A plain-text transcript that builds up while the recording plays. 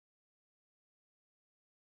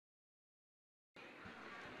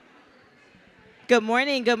Good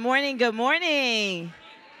morning, good morning, good morning.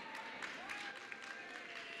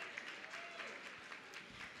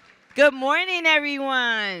 Good morning,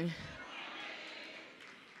 everyone.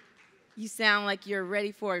 You sound like you're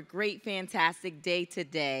ready for a great, fantastic day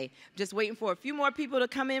today. Just waiting for a few more people to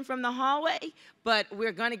come in from the hallway, but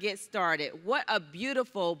we're going to get started. What a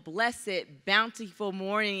beautiful, blessed, bountiful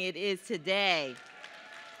morning it is today.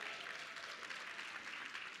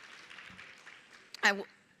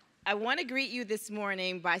 I want to greet you this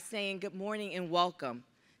morning by saying good morning and welcome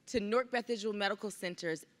to Newark Beth Israel Medical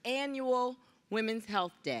Center's annual Women's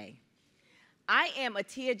Health Day. I am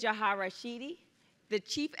Atiya Jahar Rashidi, the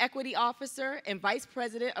Chief Equity Officer and Vice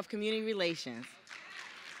President of Community Relations.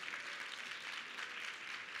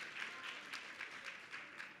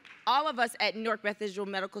 All of us at Newark Beth Israel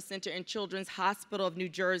Medical Center and Children's Hospital of New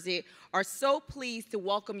Jersey are so pleased to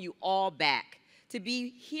welcome you all back, to be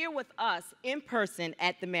here with us in person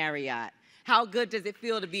at the Marriott. How good does it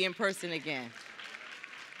feel to be in person again?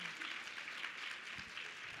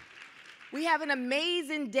 We have an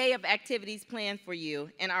amazing day of activities planned for you,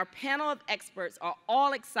 and our panel of experts are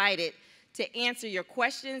all excited to answer your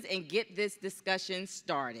questions and get this discussion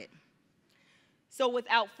started. So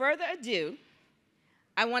without further ado,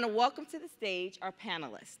 I want to welcome to the stage our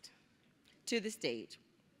panelists. To the stage,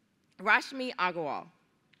 Rashmi Aggarwal,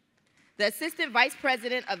 the Assistant Vice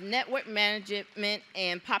President of Network Management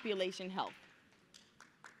and Population Health.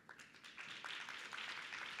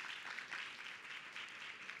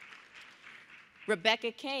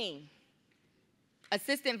 Rebeca Kane,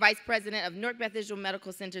 Assistant Vice President of Newark Beth Israel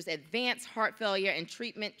Medical Center's Advanced Heart Failure and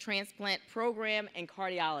Treatment Transplant Program and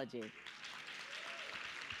Cardiology.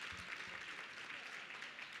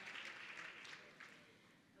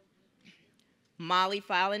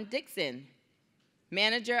 Fallon Dixon,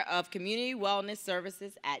 Manager of Community Wellness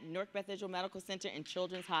Services at Newark Beth Israel Medical Center and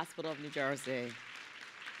Children's Hospital of New Jersey.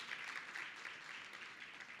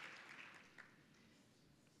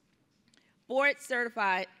 Board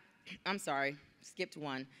certified, skipped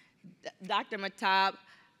one. Dr. Mahtab,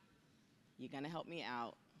 you're gonna help me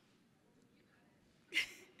out.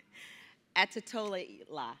 Ayatollahi,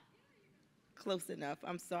 close enough,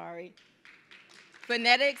 I'm sorry.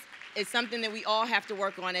 Phonetics is something that we all have to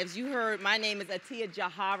work on. As you heard, my name is Atiya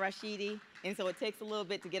Jahar Rashidi, and so it takes a little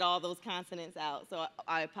bit to get all those consonants out, so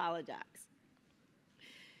I apologize.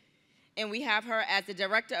 And we have her as the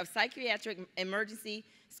Director of Psychiatric Emergency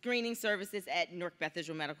Screening Services at Newark Beth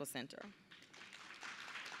Israel Medical Center.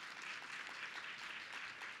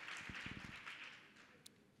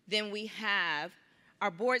 Then we have our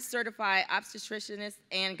board-certified obstetrician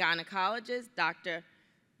and gynecologist, Dr.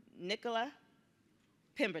 Nicola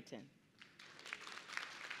Pemberton.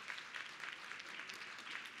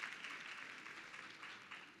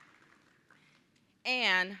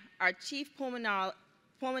 And our Chief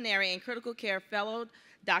Pulmonary and Critical Care Fellow,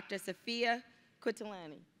 Dr. Safiyya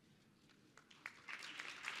Quintiliani.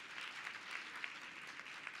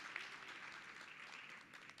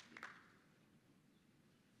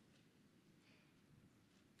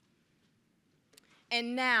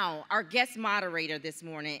 And now, our guest moderator this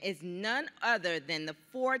morning is none other than the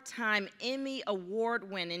 4-time Emmy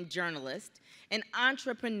Award-winning journalist and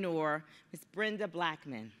entrepreneur, Ms. Brenda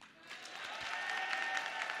Blackmon.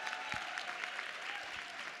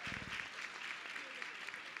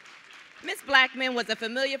 Ms. Blackmon was a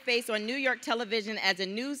familiar face on New York television as a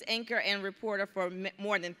news anchor and reporter for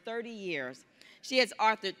more than 30 years. She has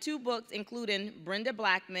authored 2 books, including Brenda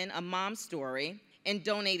Blackmon, A Mom's Story, and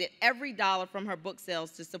donated every dollar from her book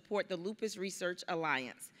sales to support the Lupus Research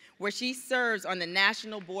Alliance, where she serves on the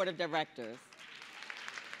National Board of Directors.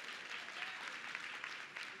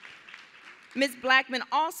 Ms. Blackmon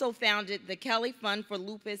also founded the Kelly Fund for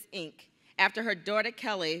Lupus, Inc., after her daughter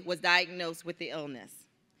Kelly was diagnosed with the illness.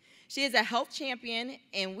 She is a health champion,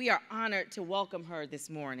 and we are honored to welcome her this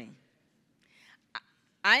morning.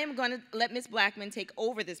 I am going to let Ms. Blackmon take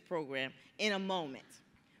over this program in a moment.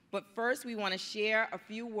 But first, we want to share a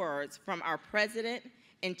few words from our President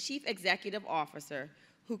and Chief Executive Officer,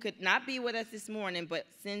 who could not be with us this morning but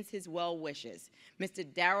sends his well wishes, Mr.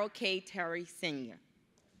 Darrell K. Terry, Sr.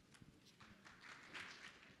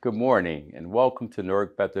 Good morning, and welcome to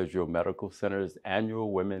Newark Beth Israel Medical Center's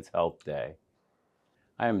annual Women's Health Day.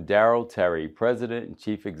 I am Darrell Terry, President and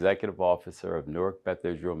Chief Executive Officer of Newark Beth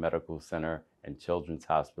Israel Medical Center and Children's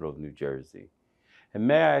Hospital of New Jersey. And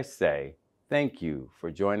may I say, thank you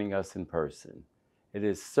for joining us in person. It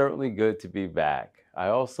is certainly good to be back. I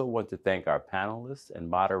also want to thank our panelists and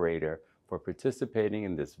moderator for participating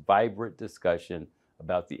in this vibrant discussion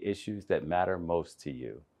about the issues that matter most to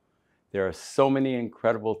you. There are so many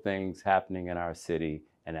incredible things happening in our city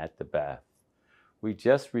and at the Beth. We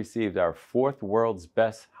just received our 4th World's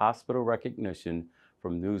Best Hospital recognition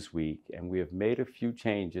from Newsweek, and we have made a few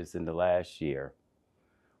changes in the last year.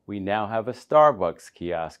 We now have a Starbucks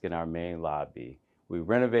kiosk in our main lobby. We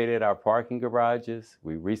renovated our parking garages.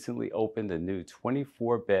 We recently opened a new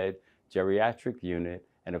 24-bed geriatric unit,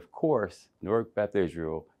 and of course, Newark Beth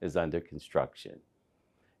Israel is under construction.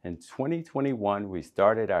 In 2021, we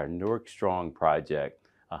started our Newark Strong project,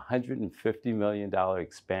 a $150 million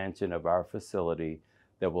expansion of our facility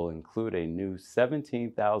that will include a new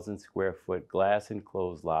 17,000 square foot glass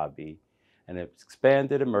enclosed lobby, an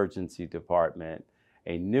expanded emergency department,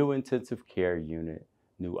 a new intensive care unit,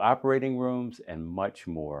 new operating rooms, and much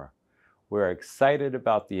more. We're excited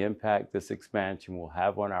about the impact this expansion will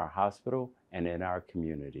have on our hospital and in our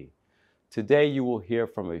community. Today, you will hear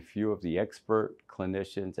from a few of the expert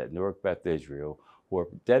clinicians at Newark Beth Israel who are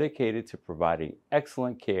dedicated to providing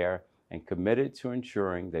excellent care and committed to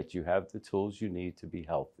ensuring that you have the tools you need to be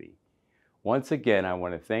healthy. Once again, I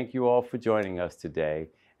want to thank you all for joining us today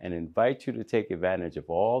and invite you to take advantage of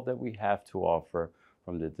all that we have to offer,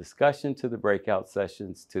 from the discussion to the breakout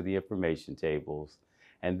sessions to the information tables,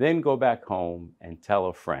 and then go back home and tell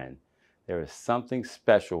a friend. There is something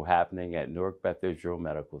special happening at Newark Beth Israel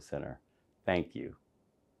Medical Center. Thank you.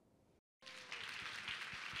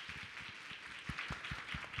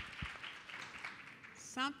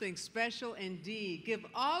 Something special indeed. Give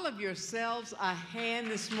all of yourselves a hand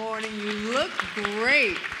this morning. You look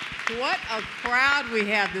great. What a crowd we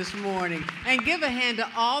have this morning. And give a hand to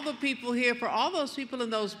all the people here, for all those people in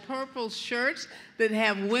those purple shirts that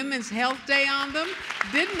have Women's Health Day on them.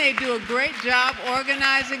 Didn't they do a great job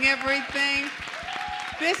organizing everything?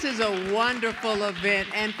 This is a wonderful event,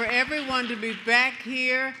 and for everyone to be back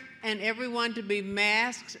here and everyone to be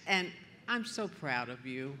masked, and I'm so proud of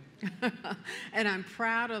you. And I'm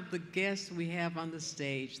proud of the guests we have on the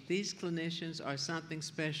stage. These clinicians are something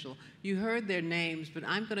special. You heard their names, but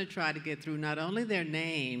I'm going to try to get through not only their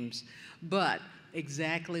names, but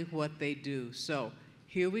exactly what they do. So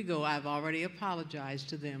here we go. I've already apologized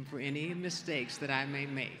to them for any mistakes that I may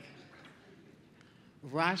make.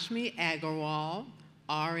 Rashmi Aggarwal,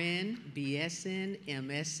 RN, BSN,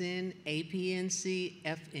 MSN, APNC,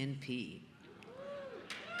 FNP.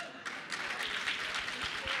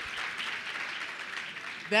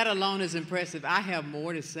 That alone is impressive. I have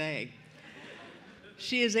more to say.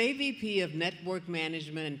 She is AVP of Network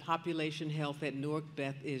Management and Population Health at Newark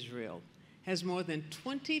Beth Israel, has more than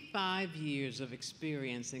 25 years of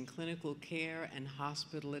experience in clinical care and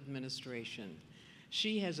hospital administration.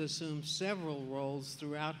 She has assumed several roles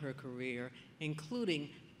throughout her career,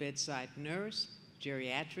 including bedside nurse,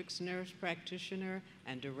 geriatrics nurse practitioner,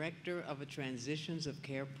 and director of a Transitions of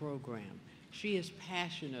Care program. She is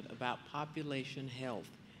passionate about population health,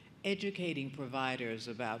 educating providers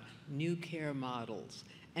about new care models,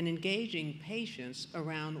 and engaging patients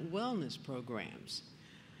around wellness programs.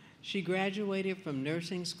 She graduated from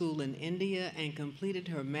nursing school in India and completed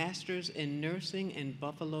her master's in nursing in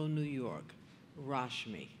Buffalo, New York.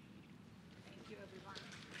 Rashmi. Thank you,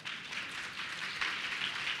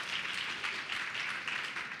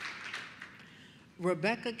 everyone.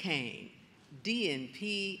 Rebeca Kane,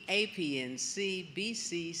 DNP, APNC,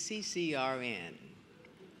 BC, CCRN.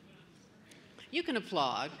 You can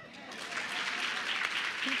applaud.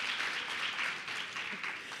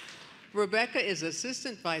 Rebeca is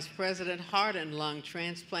Assistant Vice President, Heart and Lung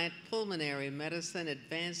Transplant, Pulmonary Medicine,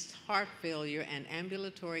 Advanced Heart Failure, and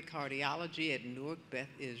Ambulatory Cardiology at Newark Beth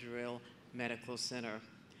Israel Medical Center.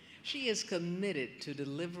 She is committed to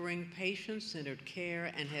delivering patient-centered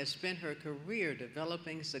care and has spent her career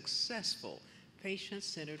developing successful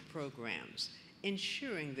patient-centered programs,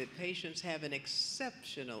 ensuring that patients have an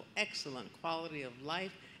exceptional, excellent quality of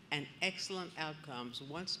life and excellent outcomes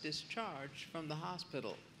once discharged from the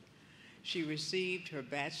hospital. She received her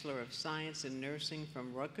Bachelor of Science in Nursing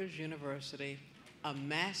from Rutgers University, a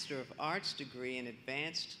Master of Arts degree in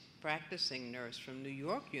Advanced Practicing Nurse from New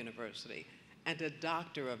York University, and a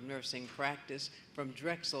Doctor of Nursing Practice from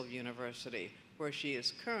Drexel University, where she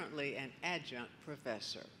is currently an adjunct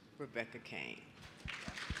professor. Rebeca Kane.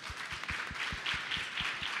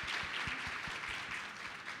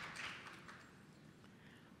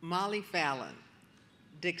 Molly Fallon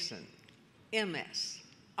Dixon, MS,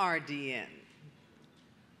 RDN.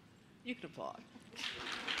 You can applaud.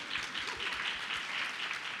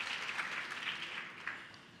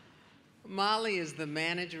 Molly is the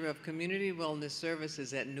manager of Community Wellness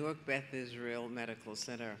Services at Newark Beth Israel Medical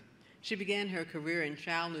Center. She began her career in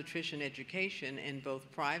child nutrition education in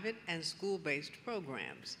both private and school-based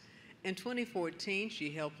programs. In 2014, she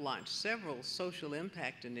helped launch several social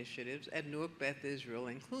impact initiatives at Newark Beth Israel,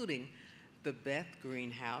 including the Beth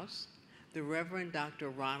Greenhouse, the Reverend Dr.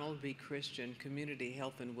 Ronald B. Christian Community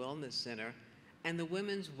Health and Wellness Center, and the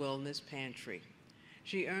Women's Wellness Pantry.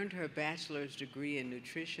 She earned her bachelor's degree in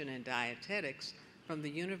nutrition and dietetics from the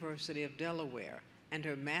University of Delaware and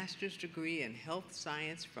her master's degree in health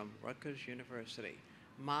science from Rutgers University.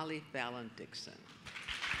 Molly Fallon Dixon.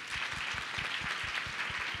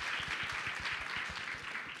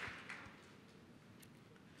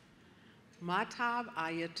 Mahtab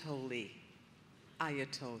Ayatollahi.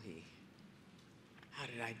 How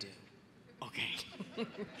did I do? Okay.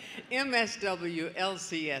 MSW,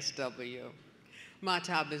 LCSW.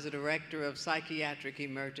 Mahtab is the Director of Psychiatric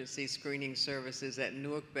Emergency Screening Services at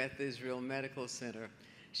Newark Beth Israel Medical Center.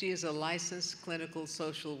 She is a licensed clinical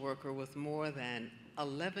social worker with more than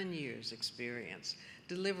 11 years' experience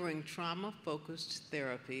delivering trauma-focused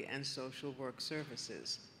therapy and social work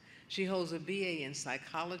services. She holds a BA in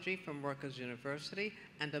psychology from Rutgers University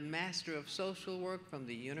and a Master of Social Work from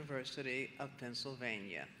the University of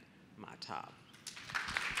Pennsylvania. Mahtab.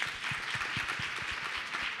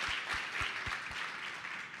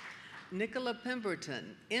 Nicola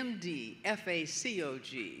Pemberton, MD,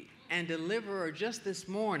 FACOG, and deliverer just this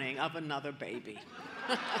morning of another baby.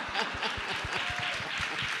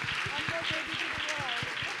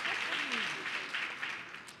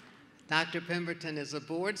 Dr. Pemberton is a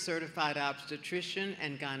board-certified obstetrician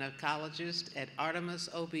and gynecologist at Artemis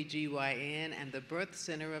OB/GYN and the Birth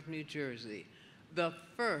Center of New Jersey, the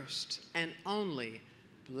first and only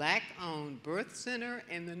Black-owned birth center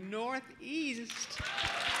in the Northeast.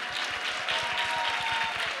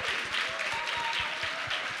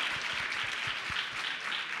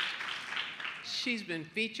 She's been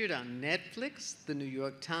featured on Netflix, the New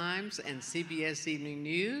York Times, and CBS Evening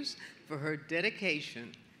News for her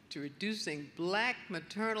dedication to reducing Black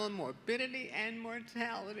maternal morbidity and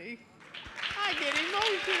mortality. I get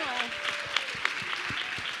emotional.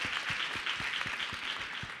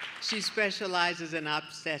 She specializes in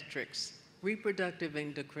obstetrics, reproductive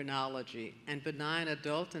endocrinology, and benign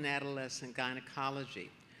adult and adolescent gynecology.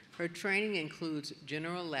 Her training includes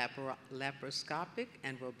general laparoscopic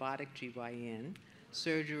and robotic GYN,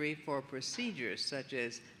 surgery for procedures such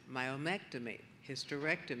as myomectomy,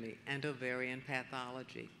 hysterectomy, and ovarian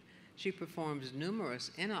pathology. She performs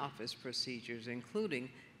numerous in-office procedures, including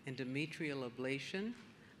endometrial ablation,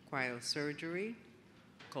 cryosurgery,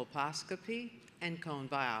 colposcopy, and cone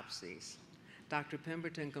biopsies. Dr.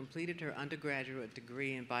 Pemberton completed her undergraduate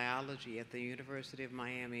degree in biology at the University of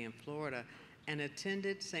Miami in Florida and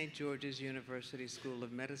attended St. George's University School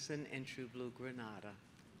of Medicine in True Blue, Grenada.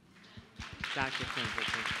 Dr.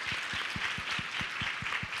 Pemberton.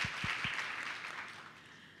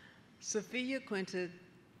 Safiyya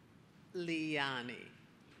Quintiliani.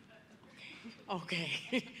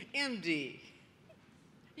 Okay. MD.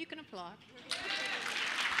 You can applaud.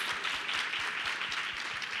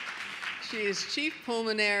 She is Chief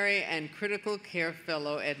Pulmonary and Critical Care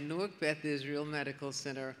Fellow at Newark Beth Israel Medical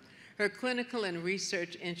Center. Her clinical and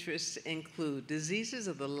research interests include diseases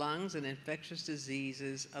of the lungs and infectious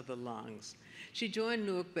diseases of the lungs. She joined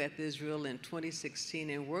Newark Beth Israel in 2016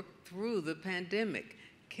 and worked through the pandemic,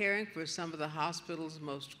 caring for some of the hospital's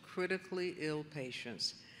most critically ill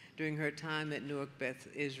patients. During her time at Newark Beth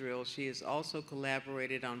Israel, she has also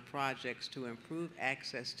collaborated on projects to improve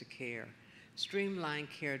access to care, streamline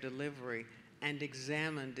care delivery, and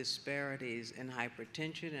examine disparities in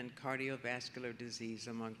hypertension and cardiovascular disease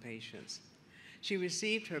among patients. She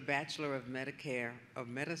received her Bachelor of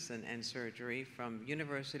Medicine and Surgery from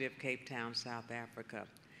University of Cape Town, South Africa.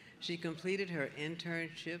 She completed her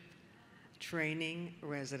internship training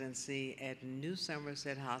residency at New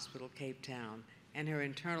Somerset Hospital, Cape Town, and her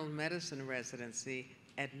internal medicine residency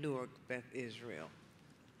at Newark Beth Israel.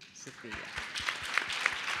 Safiyya.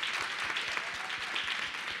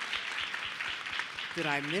 Did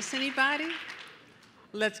I miss anybody?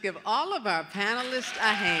 Let's give all of our panelists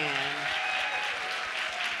a hand.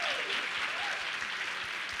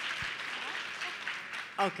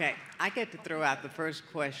 Okay, I get to throw out the first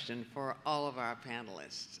question for all of our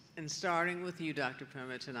panelists, and starting with you, Dr.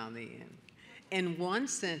 Pemberton, on the end. In one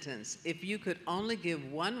sentence, if you could only give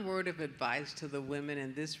one word of advice to the women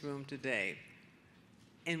in this room today,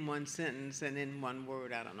 in one sentence and in one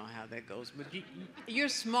word, I don't know how that goes, but you're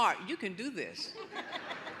smart, you can do this.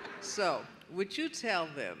 So, would you tell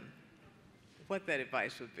them what that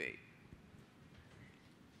advice would be?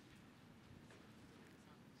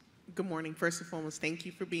 Good morning. First and foremost, thank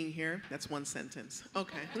you for being here. That's one sentence.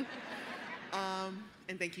 Okay.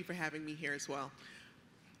 And thank you for having me here as well.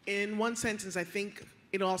 In one sentence, I think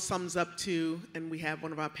it all sums up to, and we have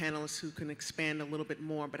one of our panelists who can expand a little bit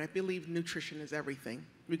more, but I believe nutrition is everything.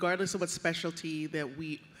 Regardless of what specialty that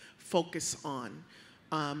we focus on,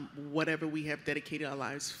 whatever we have dedicated our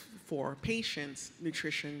lives for patients,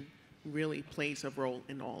 nutrition really plays a role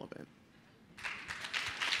in all of it.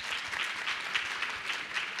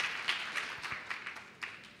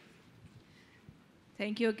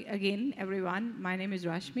 Thank you again, everyone. My name is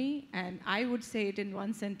Rashmi, and I would say it in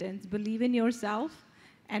one sentence: believe in yourself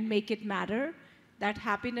and make it matter. That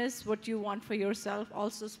happiness, what you want for yourself,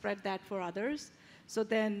 also spread that for others. So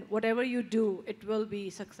then whatever you do, it will be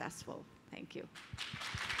successful. Thank you.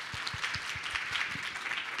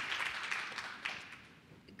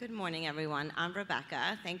 Good morning, everyone. I'm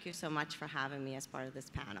Rebecca. Thank you so much for having me as part of this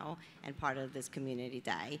panel and part of this community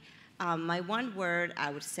day. My one word I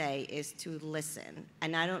would say is to listen.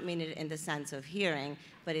 And I don't mean it in the sense of hearing,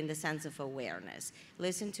 but in the sense of awareness.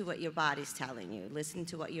 Listen to what your body's telling you. Listen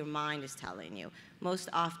to what your mind is telling you. Most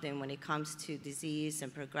often when it comes to disease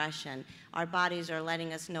and progression, our bodies are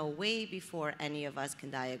letting us know way before any of us can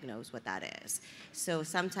diagnose what that is. So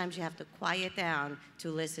sometimes you have to quiet down to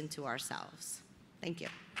listen to ourselves. Thank you.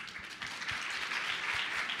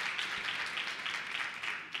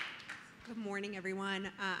 Good morning, everyone.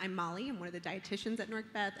 I'm Molly. I'm one of the dietitians at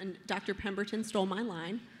Newark Beth, and Dr. Pemberton stole my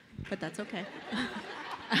line, but that's okay.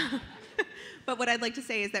 But what I'd like to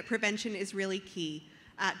say is that prevention is really key.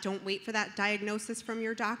 Don't wait for that diagnosis from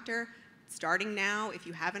your doctor. Starting now, if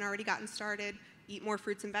you haven't already gotten started, eat more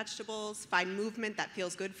fruits and vegetables, find movement that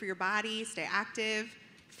feels good for your body, stay active,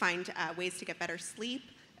 find ways to get better sleep,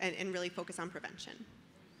 and really focus on prevention.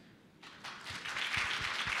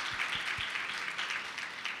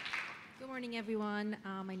 Good morning, everyone.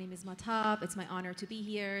 My name is Mahtab. It's my honor to be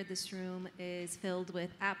here. This room is filled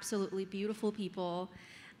with absolutely beautiful people.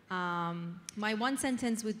 My one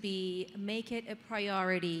sentence would be, make it a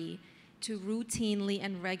priority to routinely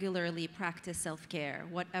and regularly practice self-care,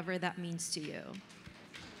 whatever that means to you.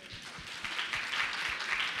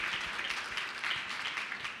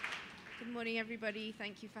 Good morning, everybody.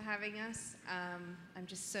 Thank you for having us. I'm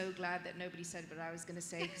just so glad that nobody said what I was going to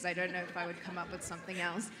say, because I don't know if I would come up with something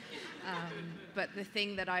else. But the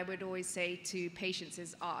thing that I would always say to patients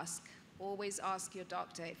is ask. Always ask your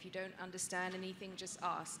doctor. If you don't understand anything, just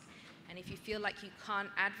ask. And if you feel like you can't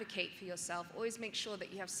advocate for yourself, always make sure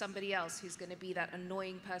that you have somebody else who's going to be that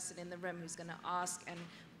annoying person in the room who's going to ask and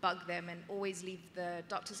bug them, and always leave the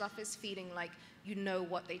doctor's office feeling like you know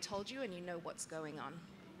what they told you and you know what's going on.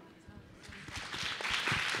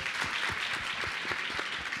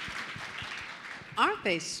 Aren't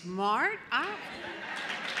they smart?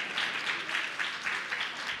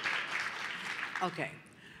 Okay,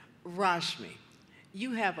 Rashmi,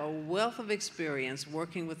 you have a wealth of experience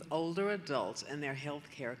working with older adults and their health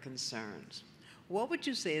care concerns. What would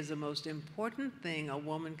you say is the most important thing a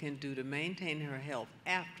woman can do to maintain her health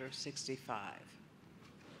after 65?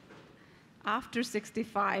 After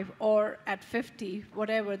 65 or at 50,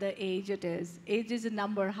 whatever the age it is. Age is a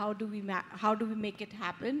number. How do we make it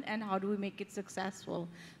happen, and how do we make it successful?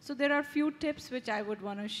 So there are a few tips which I would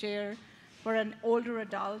want to share for an older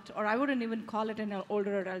adult, or I wouldn't even call it an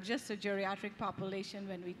older adult, just a geriatric population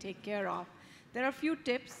when we take care of. There are a few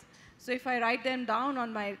tips. So if I write them down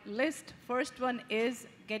on my list, first one is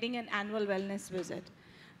getting an annual wellness visit.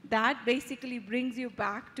 That basically brings you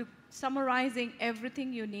back to summarizing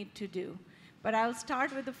everything you need to do. But I'll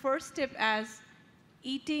start with the first tip as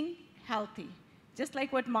eating healthy. Just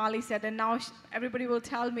like what Molly said, and now everybody will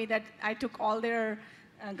tell me that I took all their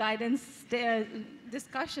guidance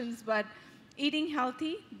discussions, but eating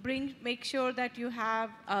healthy, make sure that you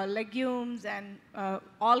have legumes and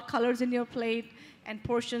all colors in your plate and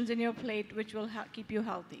portions in your plate, which will keep you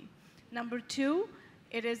healthy. Number two,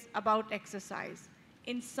 it is about exercise.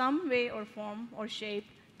 In some way or form or shape,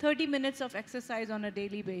 30 minutes of exercise on a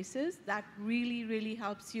daily basis, that really, really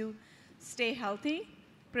helps you stay healthy,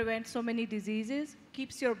 prevent so many diseases,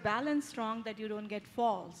 keeps your balance strong that you don't get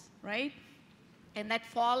falls, right? And that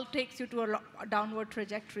fall takes you to a downward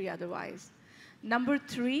trajectory otherwise. Number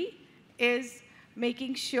three is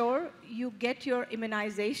making sure you get your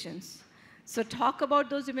immunizations. So talk about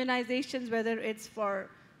those immunizations, whether it's for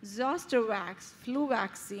zoster wax, flu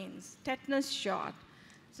vaccines, tetanus shot.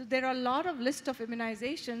 So there are a lot of list of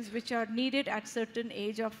immunizations which are needed at certain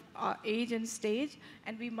age and stage,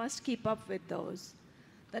 and we must keep up with those.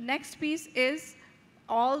 The next piece is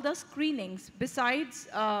all the screenings. Besides,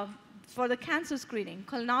 for the cancer screening,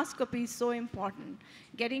 colonoscopy is so important.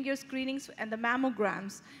 Getting your screenings and the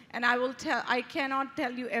mammograms. And I cannot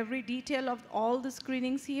tell you every detail of all the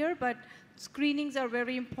screenings here, but screenings are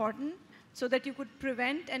very important. so that you could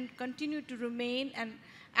prevent and continue to remain and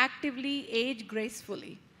actively age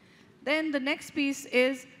gracefully. Then the next piece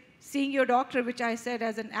is seeing your doctor, which I said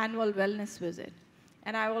as an annual wellness visit.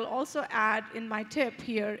 And I will also add in my tip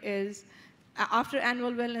here is after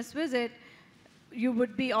annual wellness visit, you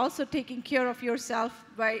would be also taking care of yourself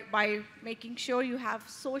by making sure you have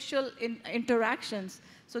social interactions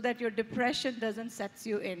so that your depression doesn't set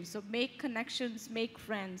you in. So make connections, make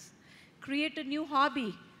friends, create a new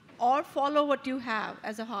hobby, or follow what you have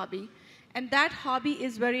as a hobby. And that hobby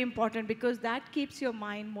is very important because that keeps your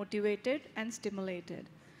mind motivated and stimulated.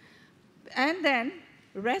 And then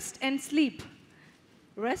rest and sleep.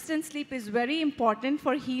 Rest and sleep is very important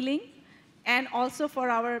for healing and also for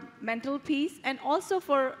our mental peace and also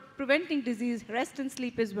for preventing disease. Rest and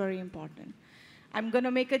sleep is very important. I'm going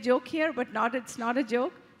to make a joke here, but it's not a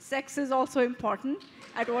joke. Sex is also important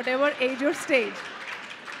at whatever age or stage.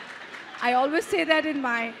 I always say that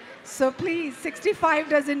so please, 65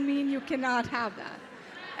 doesn't mean you cannot have that.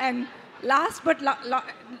 And last but not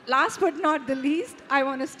the least, I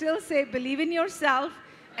want to still say believe in yourself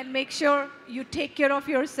and make sure you take care of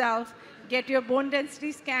yourself, get your bone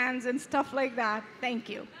density scans and stuff like that. Thank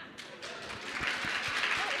you.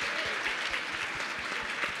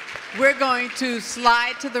 We're going to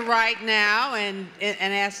slide to the right now and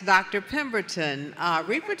ask Dr. Pemberton.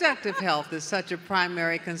 Reproductive health is such a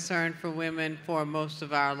primary concern for women for most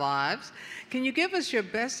of our lives. Can you give us your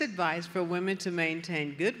best advice for women to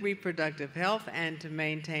maintain good reproductive health and to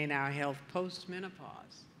maintain our health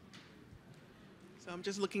post-menopause? So I'm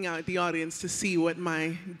just looking out at the audience to see what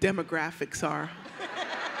my demographics are.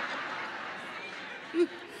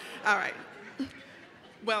 All right.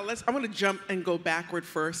 Well, I'm going to jump and go backward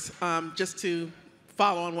first, just to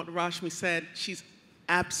follow on what Rashmi said. She's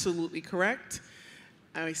absolutely correct.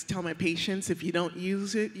 I always tell my patients, if you don't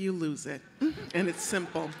use it, you lose it. And it's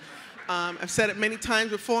simple. I've said it many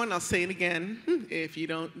times before, and I'll say it again. If you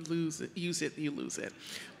don't use it, you lose it.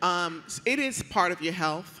 It is part of your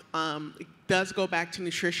health. It does go back to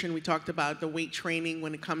nutrition. We talked about the weight training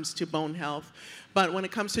when it comes to bone health. But when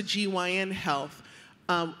it comes to GYN health,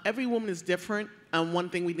 every woman is different. One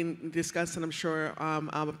thing we didn't discuss, and I'm sure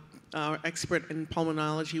our expert in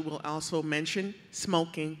pulmonology will also mention,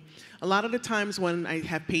 smoking. A lot of the times when I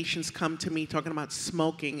have patients come to me talking about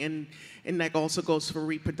smoking, and that also goes for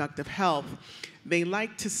reproductive health, they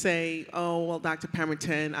like to say, oh, well, Dr.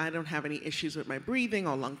 Pemberton, I don't have any issues with my breathing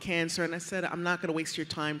or lung cancer. And I said, I'm not going to waste your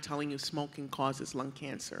time telling you smoking causes lung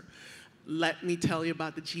cancer. Let me tell you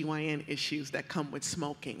about the GYN issues that come with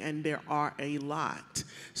smoking, and there are a lot.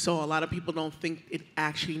 So a lot of people don't think it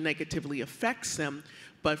actually negatively affects them,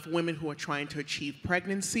 but for women who are trying to achieve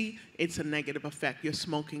pregnancy, it's a negative effect. You're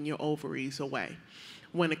smoking your ovaries away.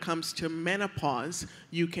 When it comes to menopause,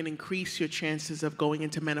 you can increase your chances of going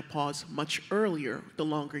into menopause much earlier the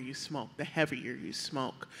longer you smoke, the heavier you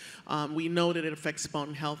smoke. We know that it affects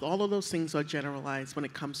bone health. All of those things are generalized when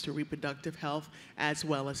it comes to reproductive health as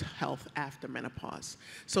well as health after menopause.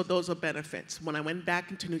 So those are benefits. When I went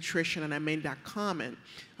back into nutrition and I made that comment,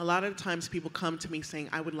 a lot of the times people come to me saying,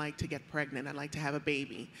 I would like to get pregnant, I'd like to have a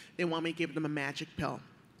baby. They want me to give them a magic pill.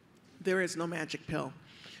 There is no magic pill.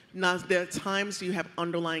 Now, there are times you have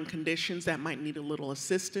underlying conditions that might need a little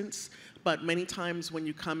assistance, but many times when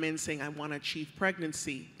you come in saying, I want to achieve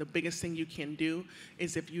pregnancy, the biggest thing you can do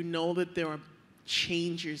is if you know that there are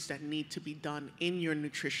changes that need to be done in your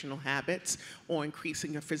nutritional habits or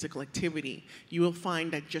increasing your physical activity, you will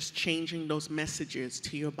find that just changing those messages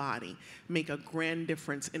to your body make a grand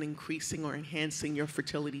difference in increasing or enhancing your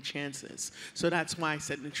fertility chances. So that's why I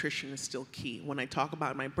said nutrition is still key. When I talk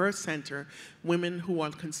about my birth center, women who are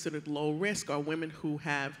considered low risk are women who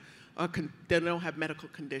have they don't have medical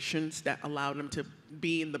conditions that allow them to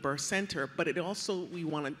be in the birth center, but it also, we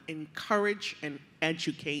want to encourage and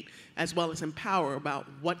educate as well as empower about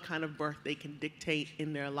what kind of birth they can dictate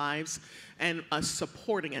in their lives and us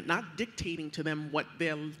supporting it, not dictating to them what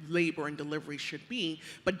their labor and delivery should be,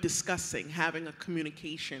 but discussing, having a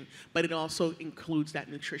communication, but it also includes that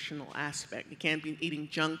nutritional aspect. You can't be eating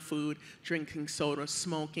junk food, drinking soda,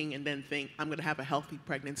 smoking, and then think, I'm going to have a healthy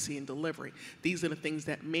pregnancy and delivery. These are the things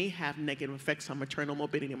that may have negative effects on maternal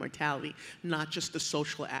morbidity and mortality, not just the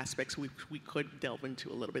social aspects we could delve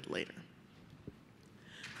into a little bit later.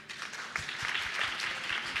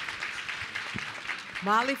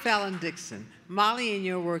 Molly Fallon Dixon. Molly, in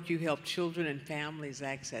your work, you help children and families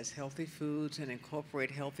access healthy foods and incorporate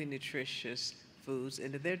healthy, nutritious foods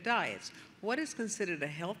into their diets. What is considered a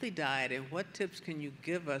healthy diet, and what tips can you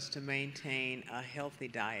give us to maintain a healthy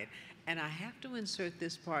diet? And I have to insert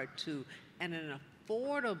this part too, and an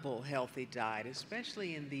affordable healthy diet,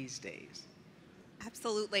 especially in these days.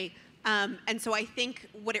 Absolutely. And so I think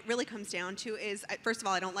what it really comes down to is, first of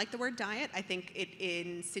all, I don't like the word diet. I think it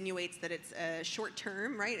insinuates that it's a short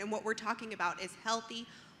term, right? And what we're talking about is healthy,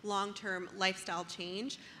 long-term lifestyle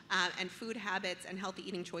change and food habits and healthy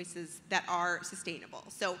eating choices that are sustainable.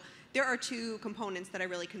 So there are two components that I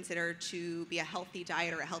really consider to be a healthy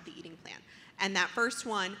diet or a healthy eating plan. And that first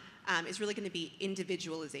one is really going to be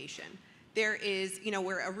individualization. There is,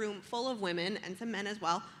 we're a room full of women and some men as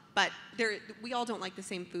well, but we all don't like the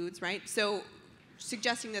same foods, right? So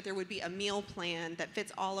suggesting that there would be a meal plan that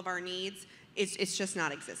fits all of our needs, it's just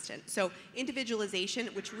not existent. So individualization,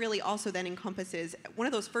 which really also then encompasses one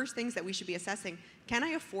of those first things that we should be assessing, can I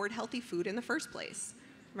afford healthy food in the first place,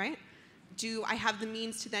 right? Do I have the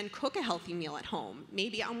means to then cook a healthy meal at home?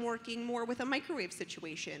 Maybe I'm working more with a microwave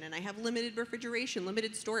situation and I have limited refrigeration,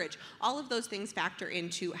 limited storage. All of those things factor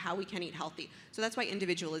into how we can eat healthy. So that's why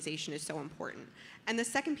individualization is so important. And the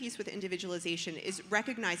second piece with individualization is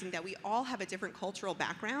recognizing that we all have a different cultural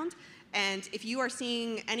background. And if you are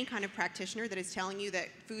seeing any kind of practitioner that is telling you that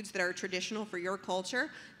foods that are traditional for your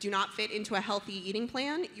culture do not fit into a healthy eating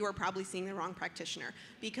plan, you are probably seeing the wrong practitioner.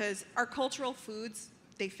 Because our cultural foods,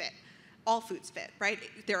 they fit. All foods fit, right?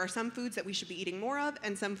 There are some foods that we should be eating more of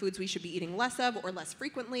and some foods we should be eating less of or less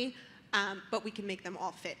frequently, but we can make them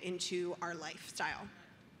all fit into our lifestyle.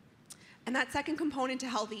 And that second component to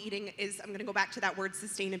healthy eating is, I'm going to go back to that word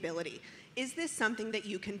sustainability. Is this something that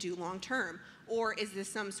you can do long term? Or is this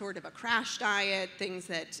some sort of a crash diet, things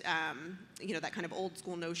that, that kind of old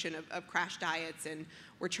school notion of crash diets, and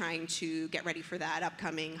we're trying to get ready for that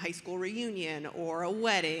upcoming high school reunion or a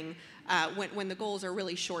wedding when the goals are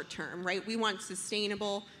really short term, right? We want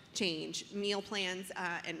sustainable change, meal plans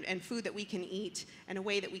and food that we can eat and a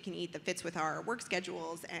way that we can eat that fits with our work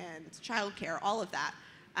schedules and childcare, all of that,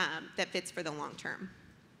 that fits for the long term.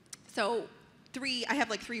 So I have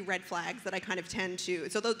like 3 red flags that I kind of tend to,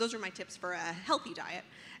 so those are my tips for a healthy diet.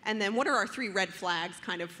 And then what are our 3 red flags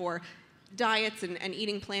kind of for diets and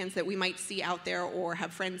eating plans that we might see out there or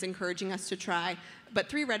have friends encouraging us to try, but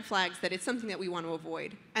 3 red flags that it's something that we want to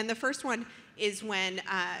avoid. And the first one is when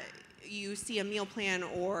you see a meal plan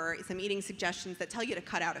or some eating suggestions that tell you to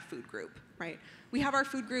cut out a food group, right? We have our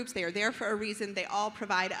food groups, they are there for a reason, they all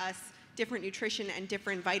provide us different nutrition and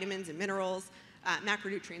different vitamins and minerals,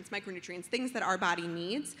 macronutrients, micronutrients, things that our body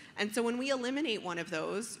needs. And so when we eliminate one of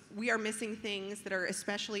those, we are missing things that are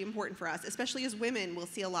especially important for us. Especially as women, we'll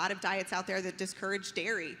see a lot of diets out there that discourage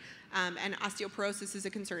dairy, and osteoporosis is a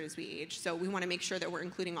concern as we age. So we want to make sure that we're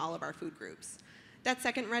including all of our food groups. That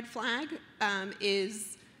second red flag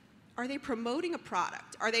is, are they promoting a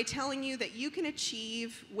product? Are they telling you that you can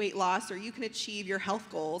achieve weight loss or you can achieve your health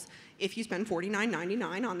goals if you spend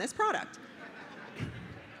 $49.99 on this product?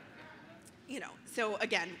 So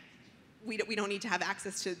again, we don't need to have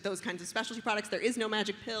access to those kinds of specialty products. There is no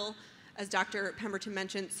magic pill, as Dr. Pemberton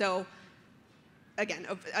mentioned. So again,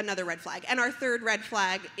 another red flag. And our third red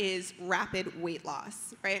flag is rapid weight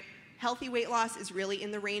loss, right? Healthy weight loss is really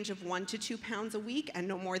in the range of 1 to 2 pounds a week and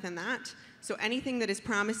no more than that. So anything that is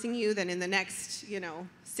promising you that in the next,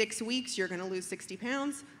 6 weeks you're going to lose 60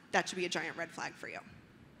 pounds, that should be a giant red flag for you.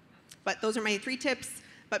 But those are my 3 tips.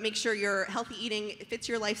 But make sure your healthy eating fits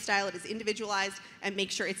your lifestyle, it is individualized, and make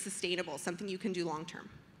sure it's sustainable, something you can do long term.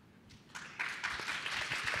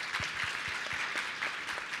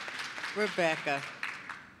 Rebeca,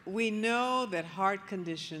 we know that heart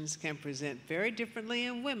conditions can present very differently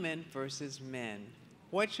in women versus men.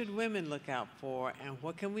 What should women look out for, and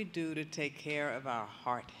what can we do to take care of our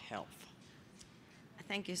heart health?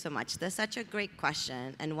 Thank you so much. That's such a great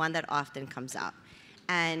question, and one that often comes up.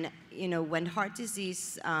 And when heart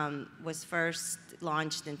disease was first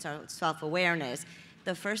launched into self-awareness,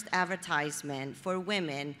 the first advertisement for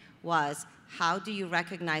women was, how do you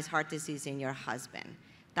recognize heart disease in your husband?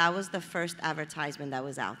 That was the first advertisement that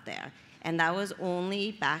was out there. And that was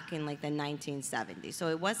only back in like the 1970s. So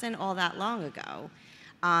it wasn't all that long ago.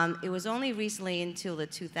 It was only recently until the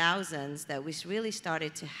 2000s that we really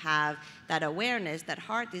started to have that awareness that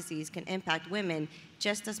heart disease can impact women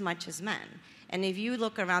just as much as men. And if you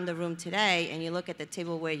look around the room today and you look at the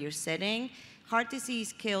table where you're sitting, heart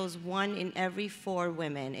disease kills 1 in every 4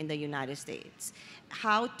 women in the United States.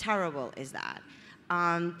 How terrible is that?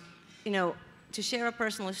 To share a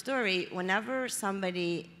personal story, whenever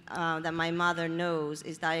somebody that my mother knows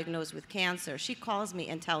is diagnosed with cancer, she calls me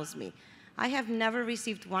and tells me, I have never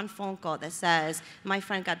received 1 phone call that says, my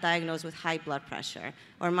friend got diagnosed with high blood pressure,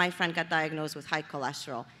 or my friend got diagnosed with high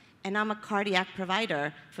cholesterol. And I'm a cardiac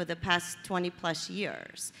provider for the past 20+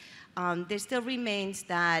 years. There still remains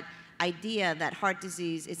that idea that heart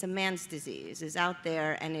disease is a man's disease, is out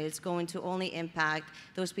there, and it's going to only impact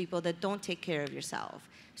those people that don't take care of yourself.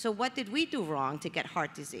 So what did we do wrong to get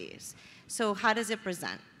heart disease? So how does it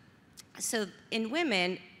present? So in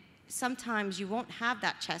women, sometimes you won't have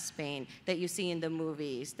that chest pain that you see in the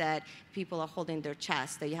movies, that people are holding their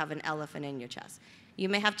chest, that you have an elephant in your chest. You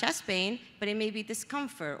may have chest pain, but it may be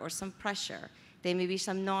discomfort or some pressure. There may be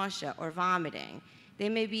some nausea or vomiting. They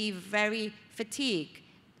may be very fatigued,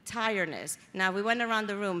 tiredness. Now, we went around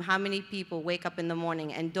the room, how many people wake up in the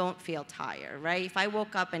morning and don't feel tired, right? If I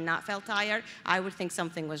woke up and not felt tired, I would think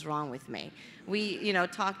something was wrong with me. We,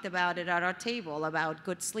 talked about it at our table, about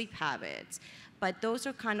good sleep habits. But those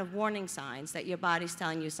are kind of warning signs that your body's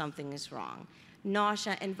telling you something is wrong.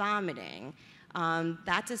 Nausea and vomiting,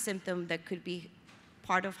 that's a symptom that could be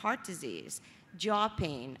part of heart disease. Jaw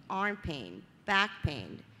pain, arm pain, back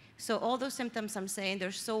pain. So all those symptoms I'm saying,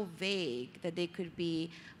 they're so vague that they could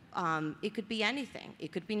be, it could be anything.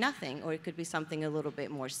 It could be nothing, or it could be something a little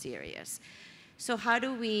bit more serious. So how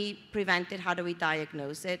do we prevent it? How do we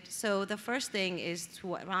diagnose it? So the first thing is to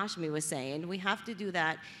what Rashmi was saying. We have to do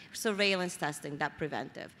that surveillance testing, that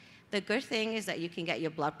preventive. The good thing is that you can get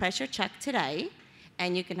your blood pressure checked today,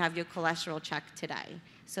 and you can have your cholesterol checked today.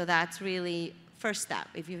 So that's really first step.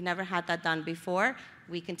 If you've never had that done before,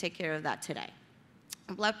 we can take care of that today.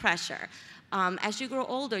 Blood pressure. As you grow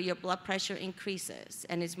older, your blood pressure increases,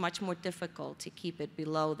 and it's much more difficult to keep it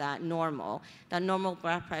below that normal. That normal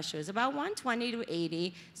blood pressure is about 120 to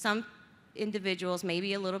 80. Some individuals may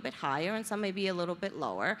be a little bit higher, and some may be a little bit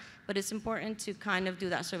lower, but it's important to kind of do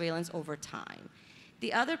that surveillance over time.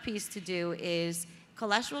 The other piece to do is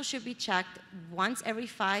cholesterol should be checked once every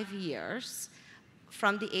 5 years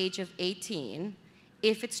from the age of 18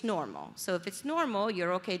 if it's normal. So if it's normal,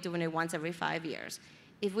 you're okay doing it once every 5 years.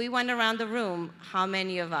 If we went around the room, how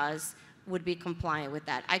many of us would be compliant with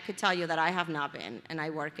that? I could tell you that I have not been, and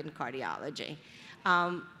I work in cardiology.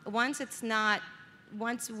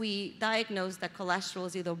 Once we diagnose that cholesterol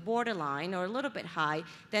is either borderline or a little bit high,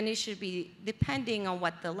 then it should be, depending on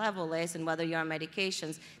what the level is and whether you're on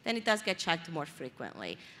medications, then it does get checked more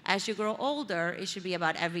frequently. As you grow older, it should be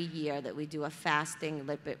about every year that we do a fasting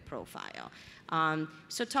lipid profile.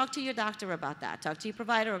 So talk to your doctor about that. Talk to your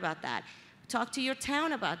provider about that. Talk to your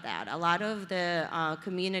town about that. A lot of the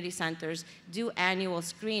community centers do annual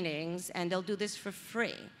screenings, and they'll do this for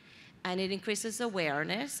free. And it increases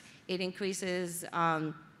awareness. It increases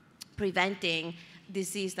preventing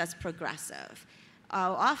disease that's progressive.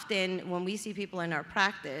 Often, when we see people in our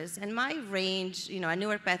practice, and my range, at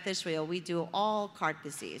Newark Beth Israel, we do all heart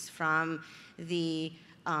disease, from the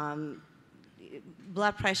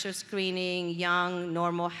blood pressure screening, young,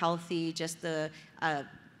 normal, healthy, just the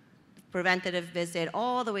preventative visit,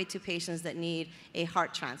 all the way to patients that need a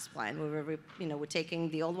heart transplant, where we're taking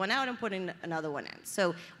the old one out and putting another one in.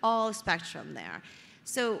 So all spectrum there.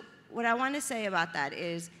 So what I want to say about that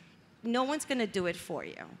is, no one's going to do it for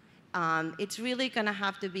you. It's really going to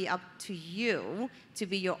have to be up to you to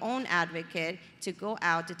be your own advocate, to go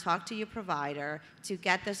out, to talk to your provider, to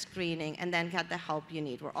get the screening, and then get the help you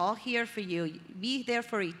need. We're all here for you. Be there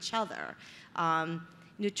for each other.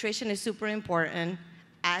 Nutrition is super important,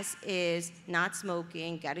 as is not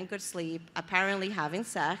smoking, getting good sleep, apparently having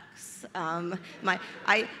sex.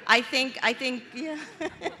 I think, yeah.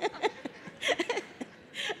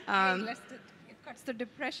 It cuts the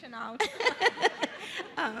depression out.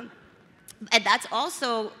 And that's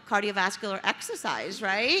also cardiovascular exercise,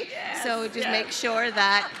 right? Yes, so just make sure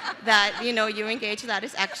that you engage that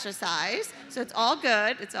as exercise. So it's all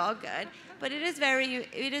good. It's all good. But it is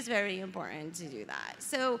very important to do that.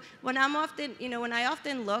 So when I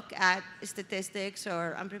often look at statistics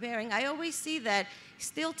or I'm preparing, I always see that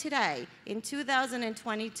still today, in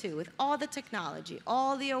 2022, with all the technology,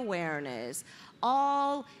 all the awareness,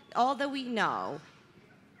 all that we know,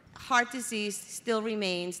 heart disease still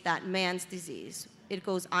remains that man's disease. It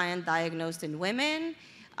goes undiagnosed in women.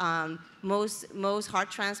 Most heart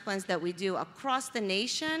transplants that we do across the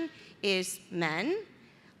nation is men.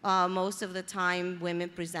 Most of the time, women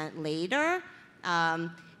present later.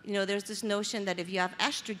 There's this notion that if you have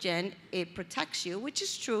estrogen, it protects you, which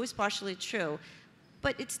is true, it's partially true.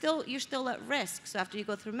 But you're still at risk. So after you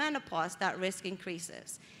go through menopause, that risk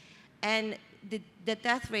increases. And the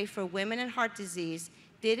death rate for women in heart disease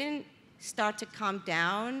didn't start to come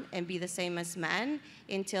down and be the same as men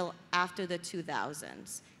until after the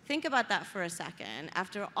 2000s. Think about that for a second.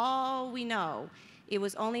 After all we know, it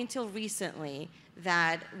was only until recently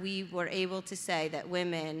that we were able to say that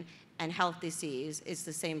women and health disease is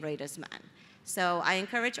the same rate as men. So I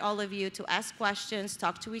encourage all of you to ask questions,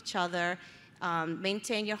 talk to each other,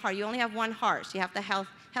 maintain your heart. You only have one heart, so you have the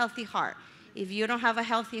healthy heart. If you don't have a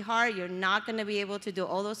healthy heart, you're not going to be able to do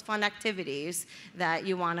all those fun activities that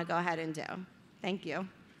you want to go ahead and do. Thank you.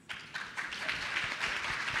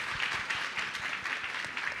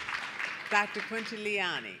 Dr.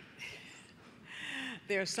 Quintiliani,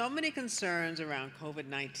 there are so many concerns around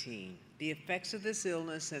COVID-19, the effects of this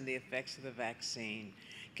illness and the effects of the vaccine.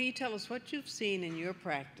 Can you tell us what you've seen in your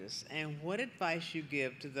practice and what advice you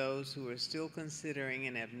give to those who are still considering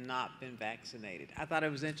and have not been vaccinated? I thought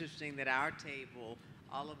it was interesting that our table,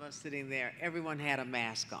 all of us sitting there, everyone had a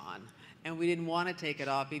mask on, and we didn't want to take it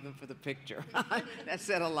off even for the picture. That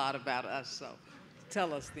said a lot about us, so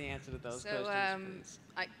tell us the answer to those questions,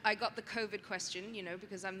 please. I got the COVID question, you know,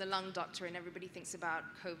 because I'm the lung doctor and everybody thinks about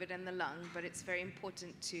COVID and the lung, but it's very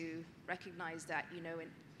important to recognize that, you know, in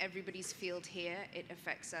everybody's field here, it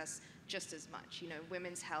affects us just as much. You know,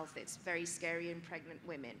 women's health, it's very scary in pregnant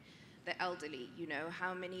women. The elderly, you know,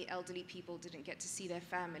 how many elderly people didn't get to see their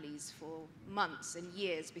families for months and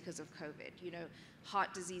years because of COVID? You know,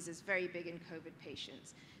 heart disease is very big in COVID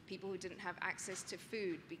patients. People who didn't have access to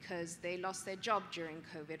food because they lost their job during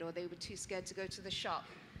COVID or they were too scared to go to the shop.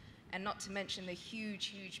 And not to mention the huge,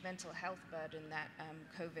 huge mental health burden that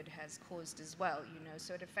COVID has caused as well, you know,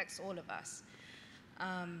 so it affects all of us.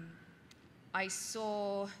 I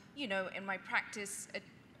saw, you know, in my practice,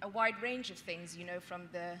 a wide range of things, you know, from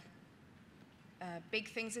the big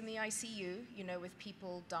things in the ICU, you know, with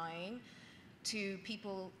people dying, to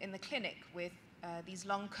people in the clinic with these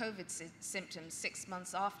long COVID symptoms 6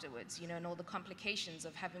 months afterwards, you know, and all the complications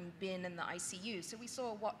of having been in the ICU. So we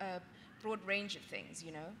saw a broad range of things,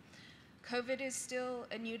 you know. COVID is still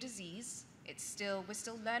a new disease. We're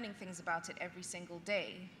still learning things about it every single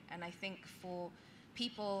day. And I think for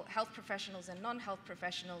people, health professionals and non-health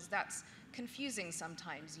professionals, that's confusing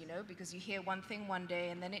sometimes, you know, because you hear one thing one day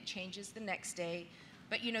and then it changes the next day.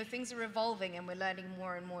 But, you know, things are evolving and we're learning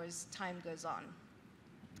more and more as time goes on.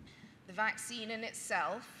 The vaccine in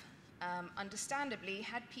itself, understandably,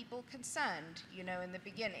 had people concerned, you know, in the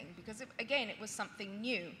beginning, because, again, it was something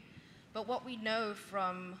new. But what we know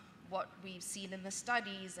from what we've seen in the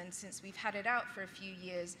studies, and since we've had it out for a few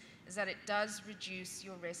years, is that it does reduce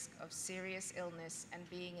your risk of serious illness and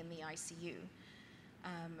being in the ICU.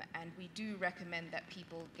 And we do recommend that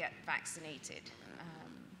people get vaccinated.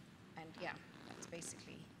 And yeah, that's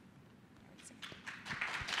basically what I would say.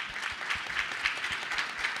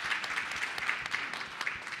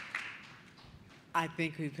 I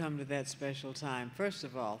think we've come to that special time. First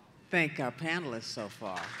of all, thank our panelists so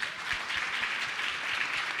far.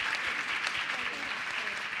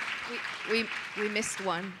 We missed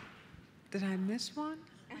one. Did I miss one?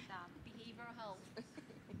 Behavioral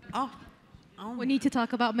Oh. health. We need to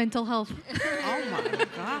talk about mental health. Oh my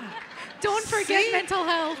God. Don't forget mental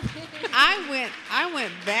health. I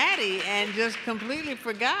went batty and just completely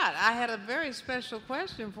forgot. I had a very special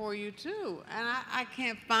question for you too, and I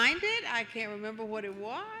can't find it. I can't remember what it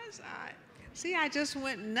was. I just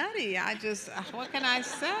went nutty. What can I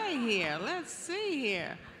say here? Let's see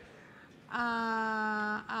here.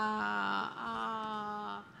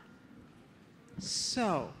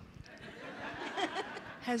 So,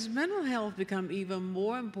 has mental health become even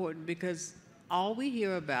more important because all we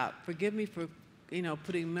hear about, forgive me for, you know,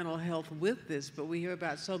 putting mental health with this, but we hear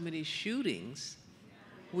about so many shootings.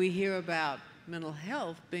 We hear about mental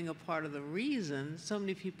health being a part of the reason so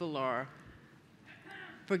many people are,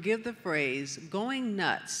 forgive the phrase, going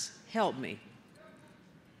nuts. Help me.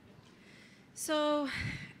 So,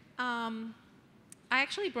 I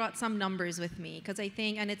actually brought some numbers with me because I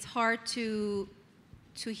think, and it's hard to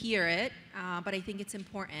hear it, but I think it's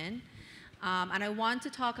important. And I want to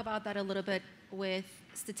talk about that a little bit with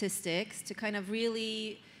statistics to kind of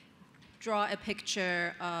really draw a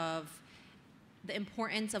picture of the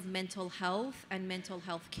importance of mental health and mental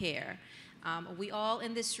health care. We all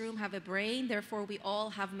in this room have a brain, therefore we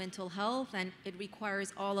all have mental health, and it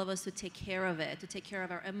requires all of us to take care of it, to take care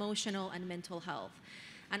of our emotional and mental health.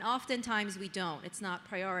 And oftentimes we don't, it's not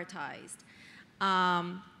prioritized.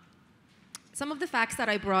 Some of the facts that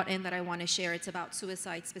I brought in that I want to share, it's about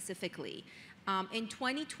suicide specifically. In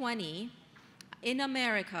 2020, in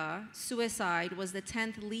America, suicide was the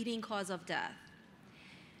 10th leading cause of death.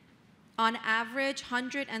 On average,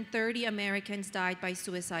 130 Americans died by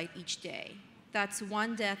suicide each day. That's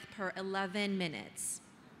one death per 11 minutes.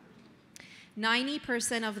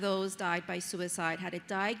 90% of those died by suicide had a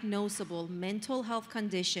diagnosable mental health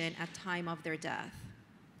condition at time of their death.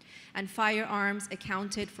 And firearms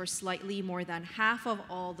accounted for slightly more than half of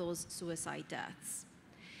all those suicide deaths.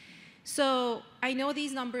 So I know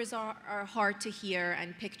these numbers are hard to hear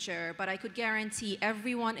and picture, but I could guarantee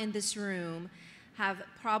everyone in this room have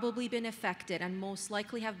probably been affected and most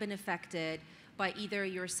likely have been affected by either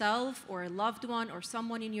yourself or a loved one or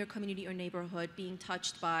someone in your community or neighborhood being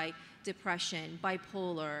touched by depression,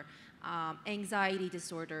 bipolar, anxiety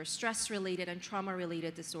disorders, stress-related and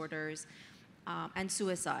trauma-related disorders, and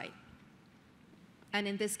suicide. And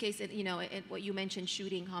in this case, what you mentioned,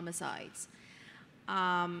 shooting homicides.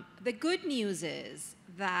 The good news is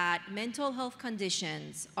that mental health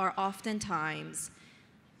conditions are oftentimes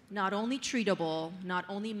not only treatable, not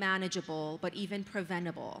only manageable, but even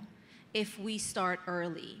preventable if we start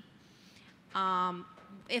early.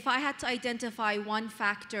 If I had to identify one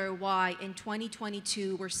factor why in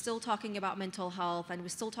 2022 we're still talking about mental health and we're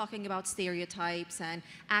still talking about stereotypes and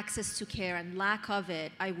access to care and lack of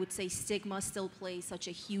it, I would say stigma still plays such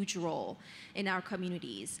a huge role in our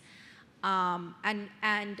communities.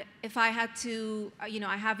 And if I had to,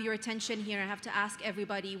 I have your attention here, I have to ask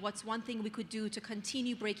everybody, what's one thing we could do to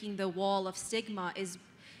continue breaking the wall of stigma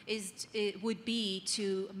it would be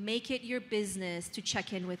to make it your business to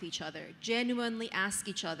check in with each other, genuinely ask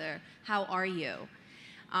each other, how are you?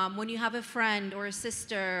 When you have a friend or a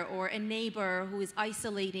sister or a neighbor who is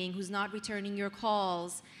isolating, who's not returning your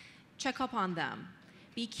calls, check up on them,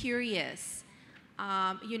 be curious.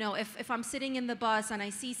 If I'm sitting in the bus and I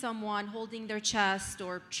see someone holding their chest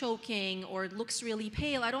or choking or looks really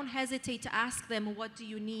pale, I don't hesitate to ask them, what do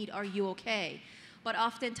you need? Are you okay? But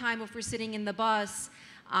oftentimes if we're sitting in the bus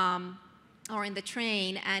or in the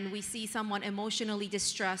train and we see someone emotionally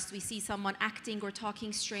distressed, we see someone acting or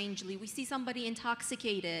talking strangely, we see somebody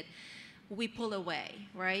intoxicated, we pull away,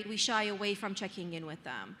 right? We shy away from checking in with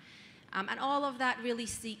them. And all of that really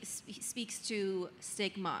speaks to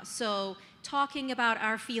stigma. So talking about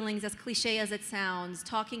our feelings, as cliche as it sounds,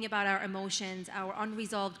 talking about our emotions, our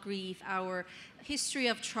unresolved grief, our history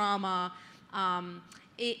of trauma,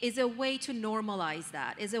 is a way to normalize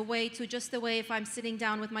that, is a way to, just the way if I'm sitting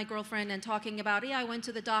down with my girlfriend and talking about, yeah, I went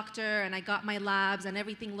to the doctor and I got my labs and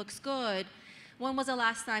everything looks good. When was the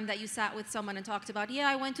last time that you sat with someone and talked about, yeah,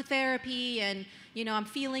 I went to therapy and, I'm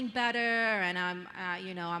feeling better and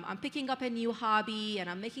I'm picking up a new hobby and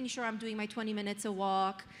I'm making sure I'm doing my 20 minutes a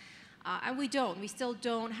walk. And we still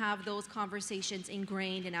don't have those conversations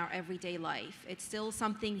ingrained in our everyday life. It's still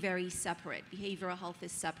something very separate. Behavioral health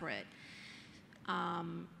is separate.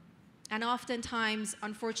 And oftentimes,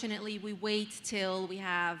 unfortunately, we wait till we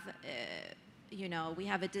have, we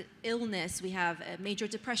have an illness, we have a major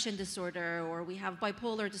depression disorder, or we have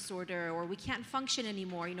bipolar disorder, or we can't function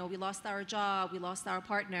anymore. We lost our job, we lost our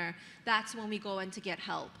partner. That's when we go in to get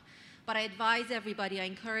help. But I advise everybody, I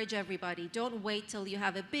encourage everybody, don't wait till you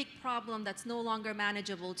have a big problem that's no longer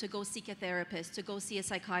manageable to go seek a therapist, to go see a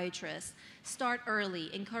psychiatrist. Start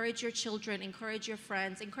early. Encourage your children, encourage your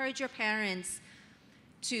friends, encourage your parents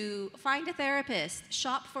to find a therapist,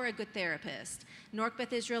 shop for a good therapist. Newark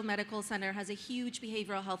Beth Israel Medical Center has a huge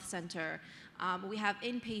behavioral health center. We have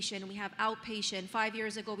inpatient, we have outpatient. 5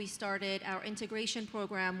 years ago, we started our integration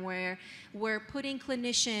program where we're putting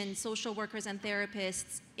clinicians, social workers, and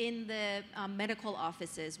therapists in the medical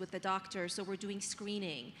offices with the doctors. So we're doing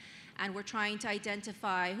screening, and we're trying to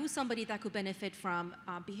identify who's somebody that could benefit from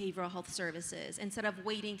behavioral health services instead of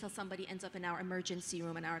waiting till somebody ends up in our emergency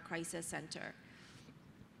room in our crisis center.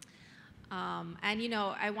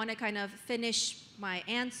 I want to kind of finish my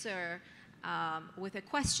answer with a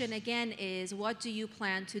question again is, what do you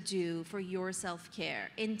plan to do for your self-care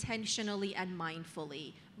intentionally and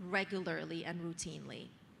mindfully, regularly and routinely?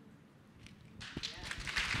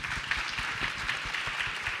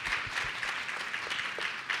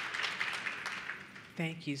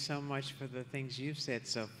 Thank you so much for the things you've said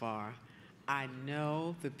so far. I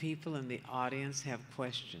know the people in the audience have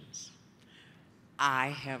questions. I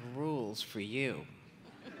have rules for you.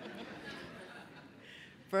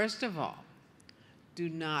 First of all, do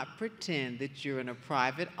not pretend that you're in a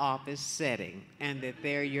private office setting and that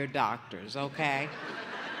they're your doctors, okay?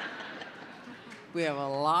 We have a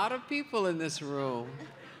lot of people in this room,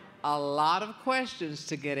 a lot of questions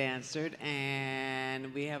to get answered,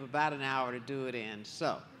 and we have about an hour to do it in.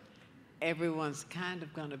 So everyone's kind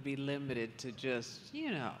of going to be limited to just,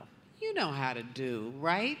 you know how to do,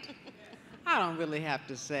 right? I don't really have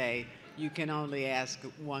to say you can only ask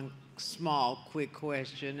one small, quick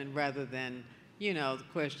question, and rather than, the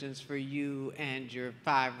questions for you and your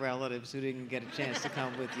 5 relatives who didn't get a chance to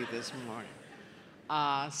come with you this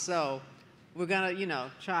morning. So we're going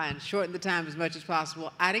to, try and shorten the time as much as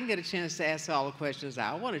possible. I didn't get a chance to ask all the questions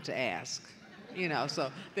I wanted to ask,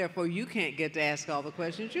 so therefore you can't get to ask all the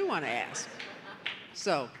questions you want to ask.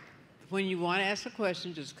 So when you want to ask a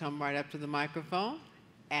question, just come right up to the microphone,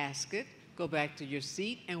 ask it, go back to your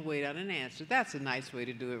seat, and wait on an answer. That's a nice way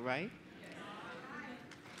to do it, right?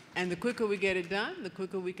 And the quicker we get it done, the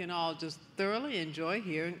quicker we can all just thoroughly enjoy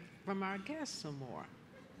hearing from our guests some more.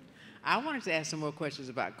 I wanted to ask some more questions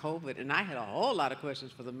about COVID, and I had a whole lot of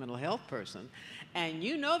questions for the mental health person. And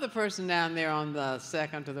you know the person down there on the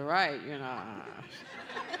second to the right,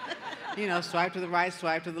 swipe to the right,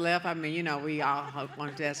 swipe to the left. I mean, we all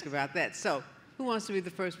wanted to ask about that. So who wants to be the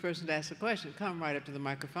first person to ask a question? Come right up to the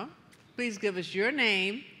microphone. Please give us your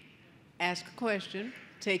name, ask a question,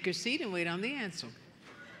 take your seat, and wait on the answer.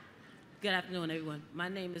 Good afternoon, everyone. My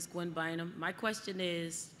name is Gwen Bynum. My question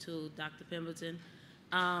is to Dr. Pemberton.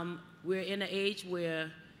 We're in an age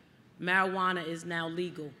where marijuana is now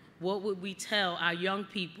legal. What would we tell our young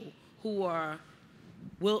people who are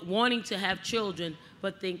wanting to have children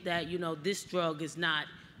but think that, this drug is not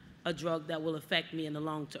a drug that will affect me in the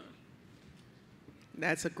long term?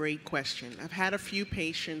 That's a great question. I've had a few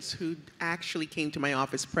patients who actually came to my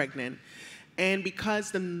office pregnant, and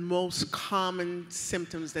because the most common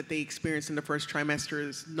symptoms that they experience in the first trimester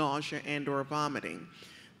is nausea and or vomiting,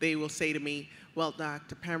 they will say to me, well,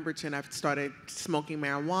 Dr. Pemberton, I've started smoking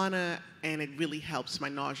marijuana and it really helps my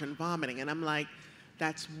nausea and vomiting. And I'm like,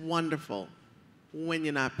 that's wonderful when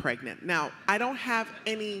you're not pregnant. Now, I don't have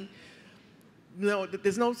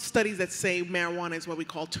there's no studies that say marijuana is what we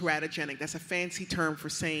call teratogenic. That's a fancy term for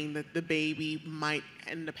saying that the baby might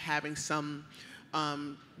end up having some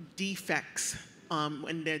defects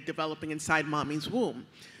when they're developing inside mommy's womb.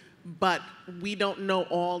 But we don't know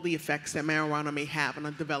all the effects that marijuana may have on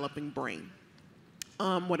a developing brain.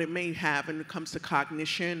 What it may have when it comes to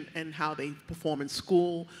cognition and how they perform in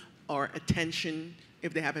school, or attention,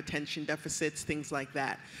 if they have attention deficits, things like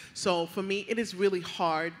that. So for me, it is really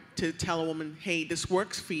hard to tell a woman, hey, this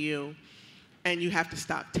works for you, and you have to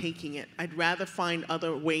stop taking it. I'd rather find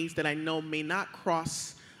other ways that I know may not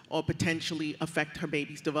cross or potentially affect her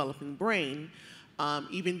baby's developing brain,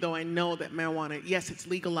 even though I know that marijuana, yes, it's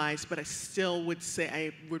legalized, but I still would say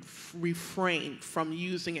I would refrain from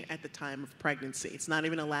using it at the time of pregnancy. It's not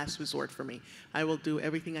even a last resort for me. I will do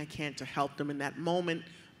everything I can to help them in that moment,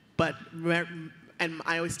 and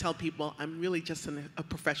I always tell people, I'm really just a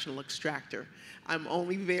professional extractor. I'm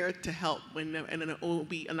only there to help when in an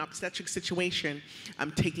OB, an obstetric situation,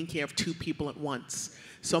 I'm taking care of two people at once.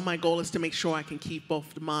 So my goal is to make sure I can keep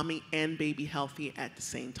both the mommy and baby healthy at the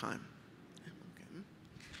same time.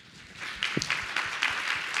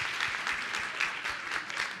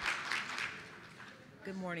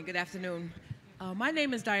 Good morning, good afternoon. My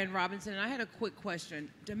name is Diane Robinson, and I had a quick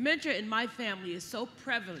question. Dementia in my family is so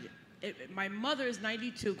prevalent. My mother is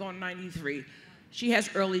 92, going 93. She has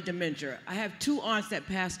early dementia. I have two aunts that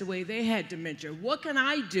passed away. They had dementia. What can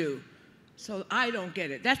I do so I don't get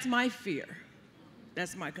it? That's my fear.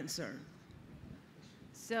 That's my concern.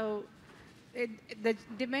 So the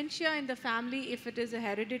dementia in the family, if it is a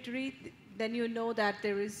hereditary, then you know that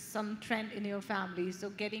there is some trend in your family. So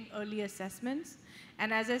getting early assessments.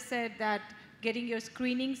 And as I said, that getting your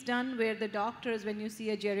screenings done where the doctors, when you see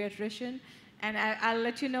a geriatrician, and I'll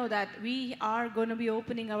let you know that we are going to be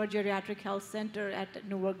opening our geriatric health center at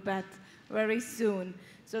Newark Beth very soon.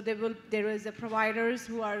 So there is a providers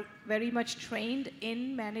who are very much trained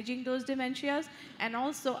in managing those dementias and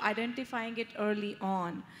also identifying it early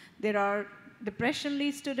on. There are depression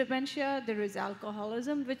leads to dementia, there is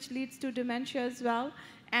alcoholism which leads to dementia as well,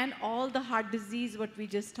 and all the heart disease what we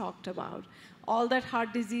just talked about. All that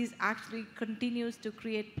heart disease actually continues to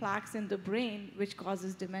create plaques in the brain which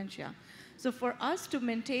causes dementia. So for us to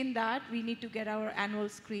maintain that, we need to get our annual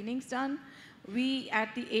screenings done. We,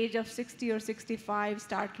 at the age of 60 or 65,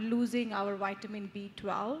 start losing our vitamin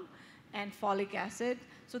B12 and folic acid.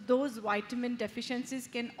 So those vitamin deficiencies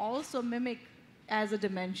can also mimic as a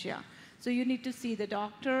dementia. So you need to see the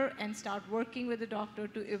doctor and start working with the doctor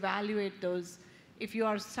to evaluate those. If you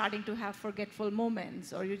are starting to have forgetful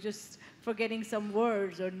moments, or you're just forgetting some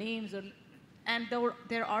words or names, and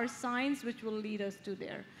there are signs which will lead us to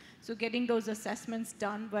there. So getting those assessments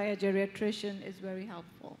done by a geriatrician is very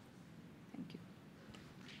helpful. Thank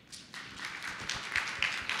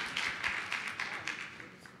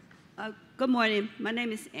you. Good morning. My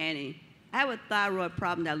name is Annie. I have a thyroid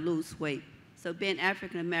problem that I lose weight. So being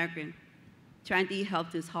African American, trying to eat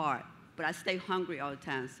healthy is hard, but I stay hungry all the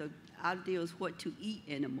time. So our deal is what to eat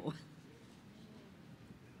anymore.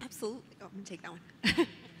 Absolutely. Oh, I'm going to take that one.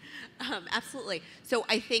 Absolutely. So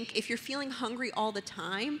I think if you're feeling hungry all the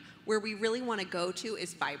time, where we really want to go to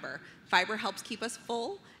is fiber. Fiber helps keep us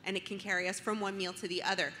full, and it can carry us from one meal to the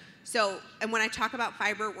other. So, and when I talk about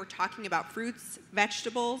fiber, we're talking about fruits,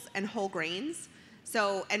 vegetables, and whole grains.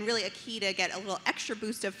 So, and really a key to get a little extra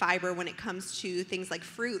boost of fiber when it comes to things like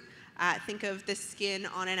fruit. Think of the skin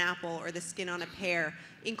on an apple or the skin on a pear.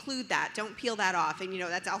 Include that. Don't peel that off. And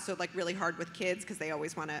that's also like really hard with kids because they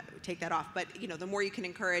always want to take that off. But the more you can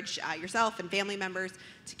encourage yourself and family members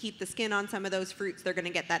to keep the skin on some of those fruits, they're going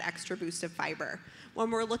to get that extra boost of fiber.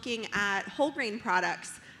 When we're looking at whole grain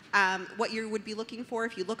products, what you would be looking for,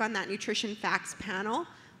 if you look on that nutrition facts panel,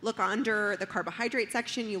 look under the carbohydrate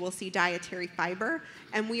section, you will see dietary fiber.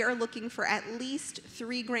 And we are looking for at least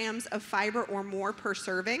 3 grams of fiber or more per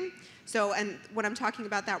serving. So, and when I'm talking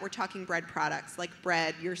about that, we're talking bread products like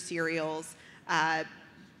bread, your cereals,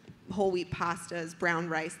 whole wheat pastas, brown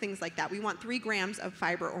rice, things like that. We want 3 grams of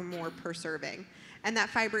fiber or more per serving. And that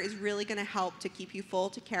fiber is really going to help to keep you full,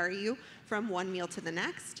 to carry you from one meal to the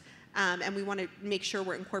next. And we want to make sure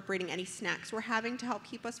we're incorporating any snacks we're having to help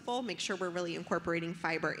keep us full, make sure we're really incorporating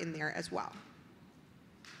fiber in there as well.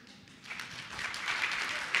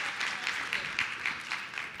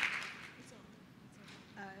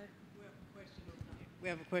 We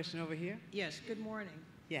have a question over here. Yes, good morning.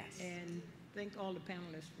 Yes. And thank all the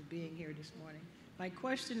panelists for being here this morning. My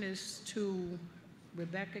question is to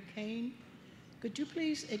Rebeca Kane. Could you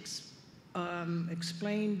please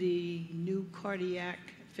explain the new cardiac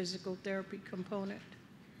physical therapy component?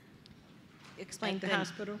 Explain at the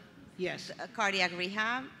hospital? Yes. Cardiac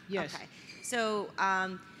rehab? Yes. Okay. So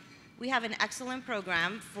we have an excellent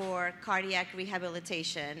program for cardiac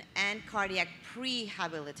rehabilitation and cardiac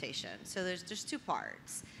prehabilitation. So there's 2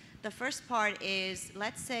 parts. The first part is,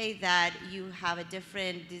 let's say that you have a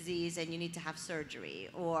different disease and you need to have surgery,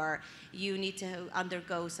 or you need to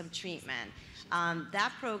undergo some treatment.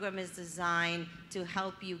 That program is designed to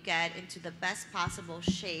help you get into the best possible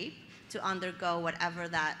shape to undergo whatever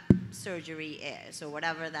that surgery is or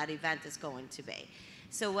whatever that event is going to be.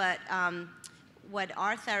 So what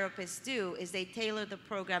our therapists do is they tailor the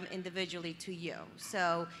program individually to you.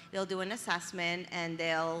 So they'll do an assessment and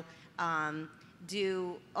they'll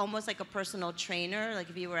do almost like a personal trainer, like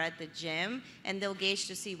if you were at the gym, and they'll gauge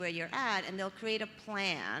to see where you're at, and they'll create a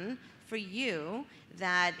plan for you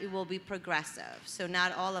that it will be progressive. So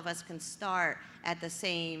not all of us can start at the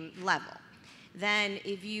same level. Then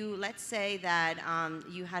if you, let's say that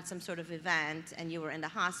you had some sort of event and you were in the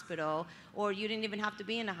hospital, or you didn't even have to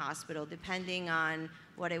be in the hospital, depending on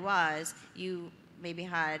what it was, you maybe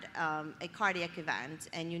had a cardiac event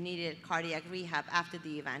and you needed cardiac rehab after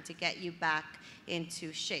the event to get you back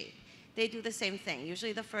into shape. They do the same thing.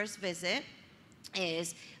 Usually the first visit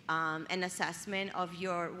is an assessment of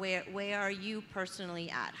your, where are you personally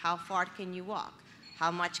at? How far can you walk?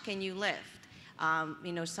 How much can you lift?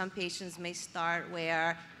 Some patients may start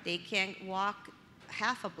where they can't walk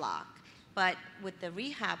half a block, but with the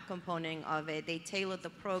rehab component of it, they tailor the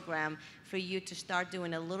program for you to start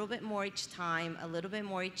doing a little bit more each time, a little bit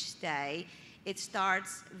more each day. It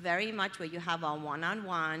starts very much where you have a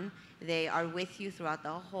one-on-one. They are with you throughout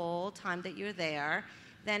the whole time that you're there.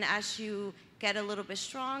 Then as you get a little bit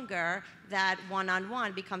stronger, that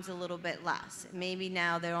one-on-one becomes a little bit less. Maybe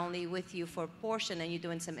now they're only with you for a portion and you're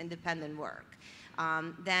doing some independent work.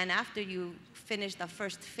 Then after you finish the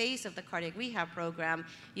first phase of the cardiac rehab program,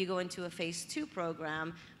 you go into a phase 2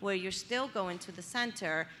 program where you're still going to the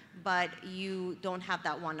center, but you don't have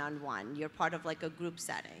that one-on-one. You're part of like a group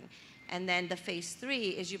setting. And then the phase 3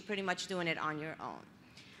 is you're pretty much doing it on your own.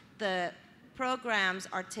 The programs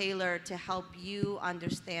are tailored to help you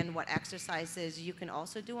understand what exercises you can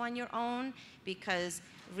also do on your own, because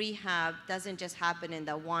rehab doesn't just happen in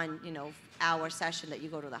the 1 hour session that you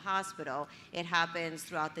go to the hospital. It happens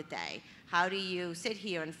throughout the day. How do you sit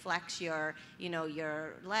here and flex your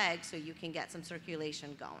legs so you can get some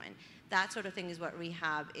circulation going? That sort of thing is what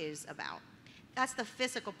rehab is about. That's the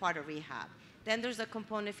physical part of rehab. Then there's a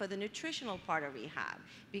component for the nutritional part of rehab,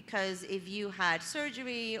 because if you had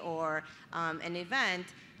surgery or an event,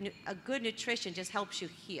 a good nutrition just helps you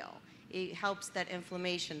heal. It helps that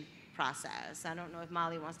inflammation process. I don't know if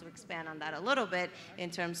Molly wants to expand on that a little bit in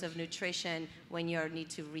terms of nutrition when you need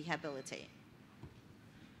to rehabilitate.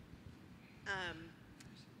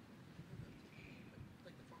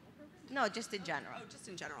 No, just in general. Oh, just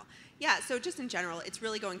in general. Yeah, so just in general, it's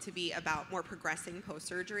really going to be about more progressing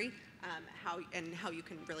post-surgery, how you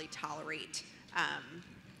can really tolerate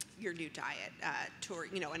your new diet,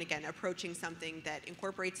 and again, approaching something that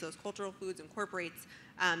incorporates those cultural foods, incorporates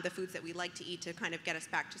the foods that we like to eat to kind of get us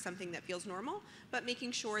back to something that feels normal, but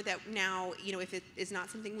making sure that now, if it is not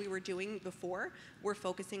something we were doing before, we're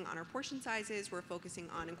focusing on our portion sizes, we're focusing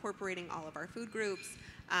on incorporating all of our food groups,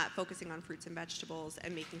 focusing on fruits and vegetables,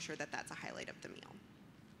 and making sure that that's a highlight of the meal.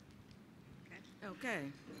 Okay.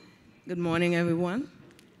 Good morning, everyone.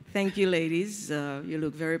 Thank you, ladies. You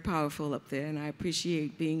look very powerful up there, and I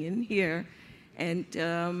appreciate being in here and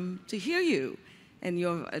to hear you and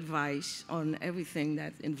your advice on everything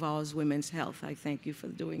that involves women's health. I thank you for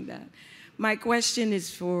doing that. My question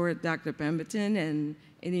is for Dr. Pemberton and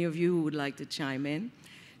any of you who would like to chime in.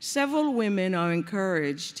 Several women are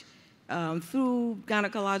encouraged through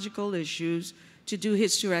gynecological issues to do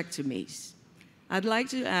hysterectomies. I'd like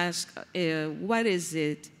to ask, what is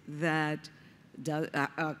it that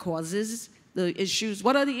causes the issues?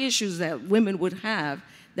 What are the issues that women would have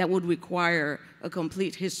that would require a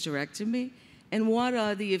complete hysterectomy? And what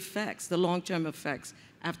are the effects, the long-term effects,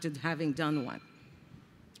 after having done one?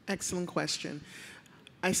 Excellent question.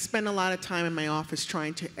 I spend a lot of time in my office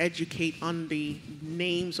trying to educate on the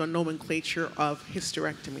names or nomenclature of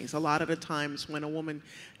hysterectomies. A lot of the times when a woman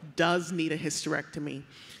does need a hysterectomy,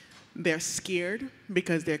 they're scared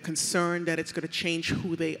because they're concerned that it's going to change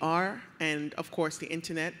who they are. And of course, the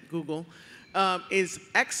internet, Google, is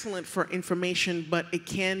excellent for information, but it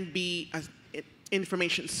can be an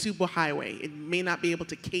information superhighway. It may not be able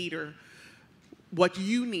to cater what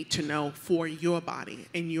you need to know for your body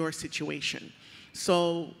and your situation.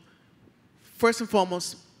 So first and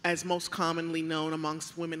foremost, as most commonly known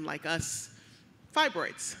amongst women like us,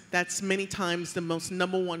 fibroids. That's many times the most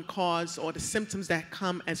 #1 cause or the symptoms that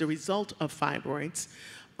come as a result of fibroids.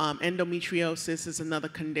 Endometriosis is another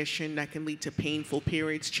condition that can lead to painful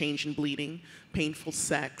periods, change in bleeding, painful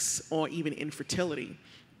sex, or even infertility.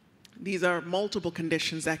 These are multiple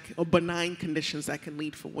conditions or benign conditions that can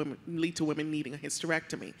lead to women needing a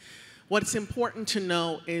hysterectomy. What's important to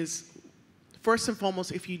know is, first and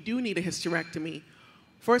foremost, if you do need a hysterectomy,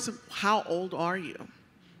 first, how old are you?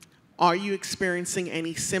 Are you experiencing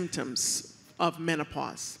any symptoms of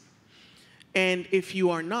menopause? And if you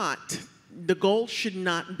are not, the goal should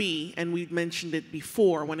not be, and we've mentioned it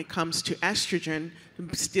before, when it comes to estrogen,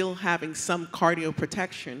 still having some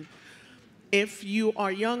cardioprotection. If you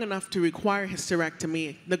are young enough to require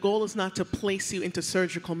hysterectomy, the goal is not to place you into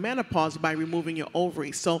surgical menopause by removing your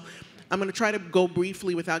ovaries. So I'm going to try to go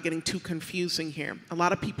briefly without getting too confusing here. A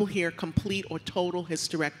lot of people hear complete or total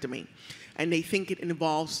hysterectomy, and they think it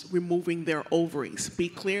involves removing their ovaries. Be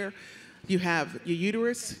clear, you have your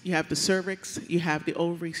uterus, you have the cervix, you have the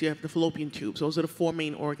ovaries, you have the fallopian tubes. Those are the 4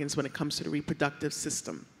 main organs when it comes to the reproductive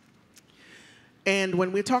system. And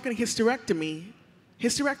when we're talking hysterectomy,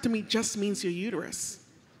 hysterectomy just means your uterus.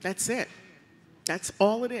 That's it. That's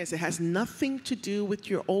all it is. It has nothing to do with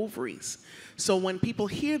your ovaries. So when people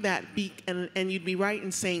hear that, and you'd be right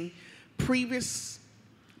in saying previous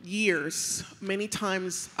years, many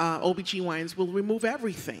times OBGYNs will remove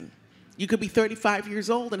everything. You could be 35 years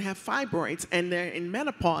old and have fibroids, and they're in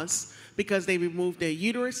menopause because they removed their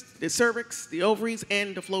uterus, their cervix, the ovaries,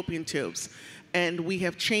 and the fallopian tubes. And we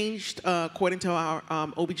have changed, according to our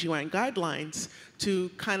OBGYN guidelines, to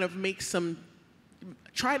kind of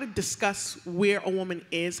try to discuss where a woman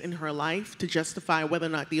is in her life to justify whether or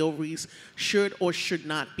not the ovaries should or should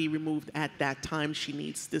not be removed at that time she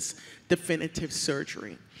needs this definitive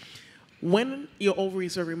surgery. When your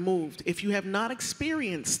ovaries are removed, if you have not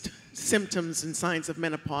experienced symptoms and signs of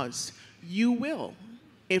menopause, you will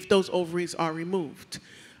if those ovaries are removed.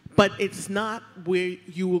 But it's not where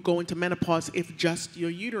you will go into menopause if just your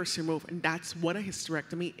uterus removed, and that's what a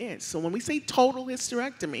hysterectomy is. So when we say total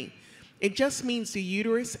hysterectomy, it just means the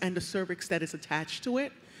uterus and the cervix that is attached to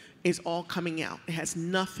it is all coming out. It has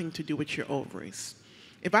nothing to do with your ovaries.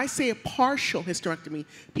 If I say a partial hysterectomy,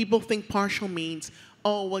 people think partial means,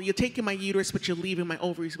 oh, well, you're taking my uterus, but you're leaving my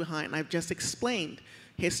ovaries behind. I've just explained.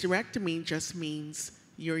 Hysterectomy just means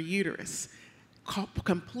your uterus.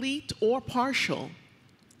 Complete or partial,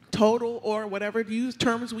 total or whatever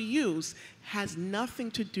terms we use, has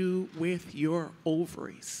nothing to do with your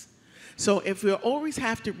ovaries. So if your ovaries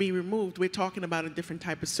have to be removed, we're talking about a different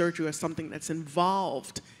type of surgery or something that's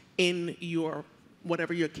involved in your,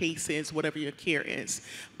 whatever your case is, whatever your care is.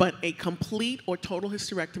 But a complete or total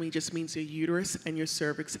hysterectomy just means your uterus and your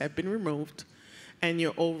cervix have been removed and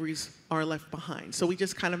your ovaries are left behind. So we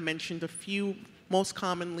just kind of mentioned a few, most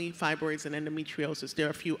commonly fibroids and endometriosis. There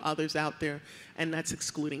are a few others out there, and that's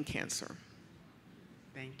excluding cancer.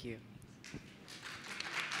 Thank you.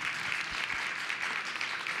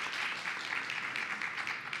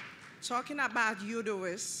 Talking about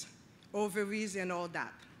uterus, ovaries, and all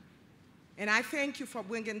that. And I thank you for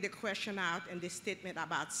bringing the question out and the statement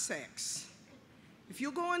about sex. If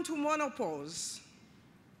you go into menopause,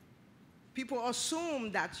 people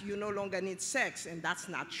assume that you no longer need sex, and that's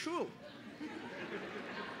not true.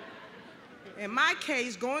 In my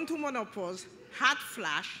case, going to menopause, hot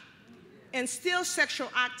flash, and still sexual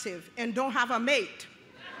active, and don't have a mate.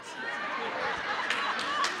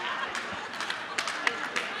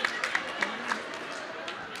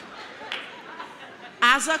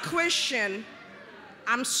 as a Christian,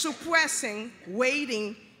 I'm suppressing,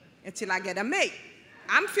 waiting until I get a mate.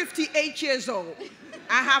 I'm 58 years old.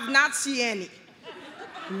 I have not seen any.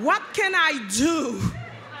 What can I do?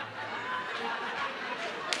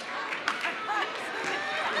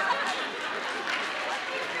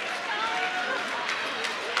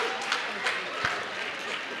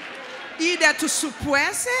 Either to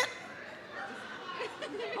suppress it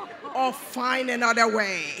or find another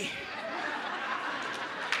way.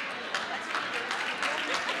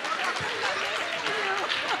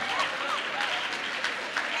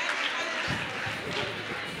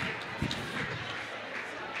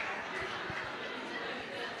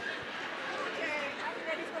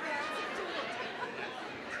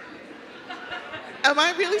 Am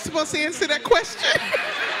I really supposed to answer that question?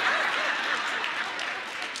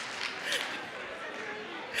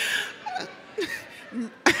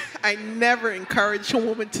 I never encourage a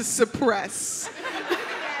woman to suppress.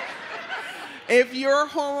 If your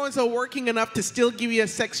hormones are working enough to still give you a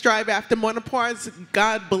sex drive after menopause,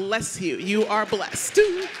 God bless you. You are blessed.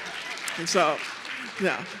 And so,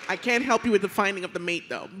 no, I can't help you with the finding of the mate,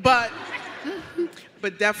 though.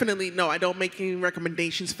 But definitely, no, I don't make any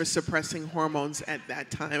recommendations for suppressing hormones at that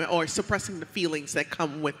time or suppressing the feelings that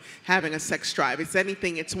come with having a sex drive. If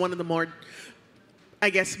anything, it's one of the more, I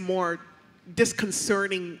guess, more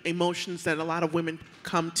disconcerting emotions that a lot of women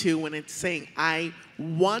come to when it's saying, I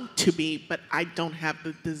want to be, but I don't have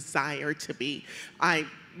the desire to be. I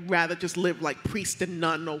rather just live like priest and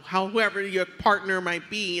nun, or however your partner might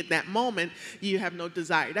be at that moment, you have no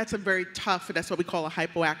desire. That's a very tough, that's what we call a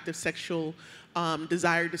hypoactive sexual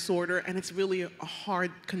desire disorder, and it's really a hard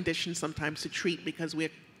condition sometimes to treat because we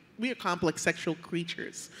are complex sexual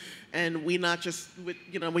creatures, and we not just,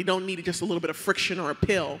 we don't need just a little bit of friction or a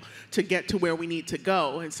pill to get to where we need to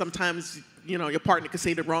go. And sometimes, your partner could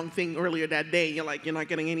say the wrong thing earlier that day. You're like, you're not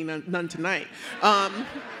getting any none tonight.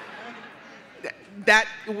 That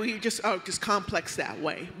we just complex that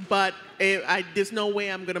way. But there's no way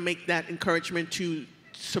I'm going to make that encouragement to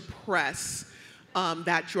suppress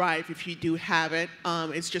that drive if you do have it.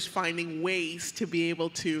 It's just finding ways to be able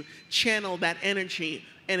to channel that energy.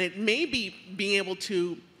 And it may be being able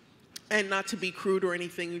to, and not to be crude or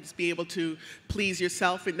anything, just be able to please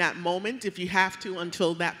yourself in that moment if you have to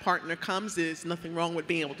until that partner comes. There's nothing wrong with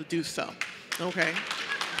being able to do so, okay?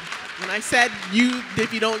 When I said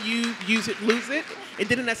if you don't use it, lose it, it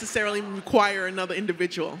didn't necessarily require another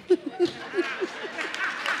individual.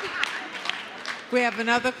 We have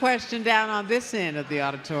another question down on this end of the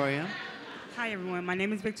auditorium. Hi, everyone. My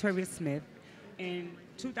name is Victoria Smith. In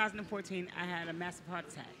 2014, I had a massive heart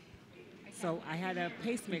attack. So I had a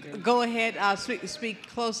pacemaker. Go ahead. Speak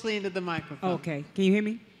closely into the microphone. Okay. Can you hear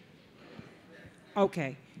me?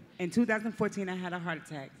 Okay. In 2014, I had a heart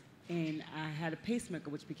attack, and I had a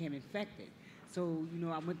pacemaker, which became infected. So,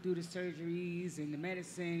 I went through the surgeries and the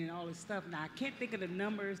medicine and all this stuff. Now, I can't think of the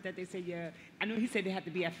numbers that they say, I know he said they have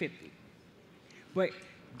to be at 50. But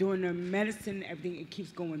during the medicine, everything, it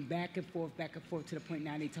keeps going back and forth to the point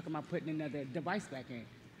now they're talking about putting another device back in.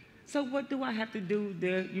 So what do I have to do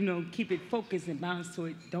to, keep it focused and balanced so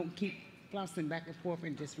it don't keep bouncing back and forth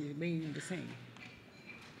and just remain the same?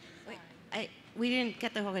 Wait, we didn't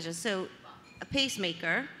get the whole question. So a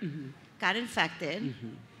pacemaker got infected.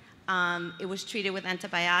 It was treated with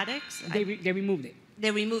antibiotics. They removed it. They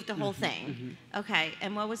removed the whole thing. Okay,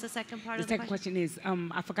 and what was the second part of the question? The second question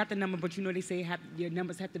is, I forgot the number, but they say your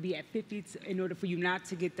numbers have to be at 50 in order for you not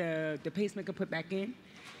to get the pacemaker put back in.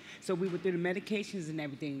 So we went through the medications and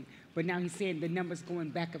everything, but now he's saying the numbers going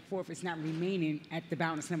back and forth. It's not remaining at the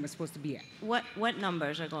balance number it's supposed to be at. What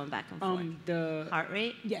numbers are going back and forth? The heart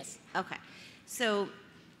rate? Yes. Okay, so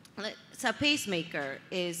a pacemaker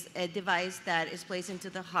is a device that is placed into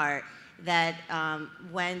the heart that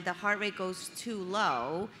when the heart rate goes too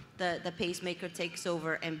low, the pacemaker takes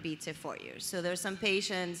over and beats it for you. So there's some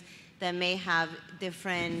patients that may have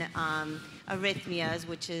different arrhythmias,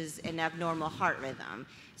 which is an abnormal heart rhythm.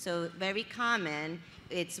 So very common,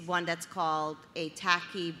 it's one that's called a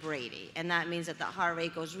tachybrady. And that means that the heart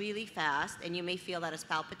rate goes really fast, and you may feel that as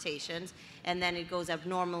palpitations, and then it goes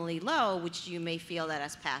abnormally low, which you may feel that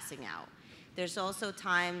as passing out. There's also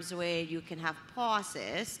times where you can have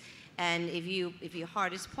pauses, and if your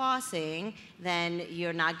heart is pausing, then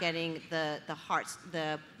you're not getting the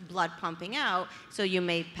blood pumping out, so you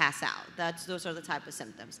may pass out. Those are the type of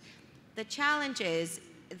symptoms. The challenge is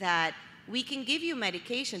that we can give you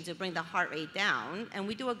medication to bring the heart rate down, and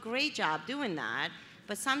we do a great job doing that,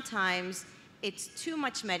 but sometimes it's too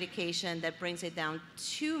much medication that brings it down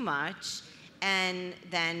too much, and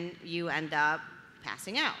then you end up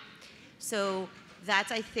passing out. So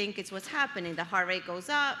that's, I think, it's what's happening. The heart rate goes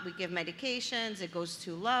up, we give medications, it goes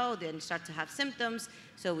too low, then you start to have symptoms,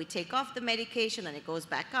 so we take off the medication, then it goes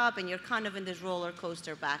back up, and you're kind of in this roller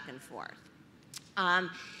coaster back and forth.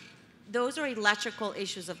 Those are electrical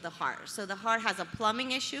issues of the heart. So the heart has a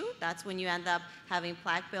plumbing issue, that's when you end up having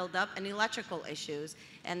plaque buildup, and electrical issues,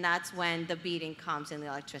 and that's when the beating comes in the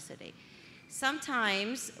electricity.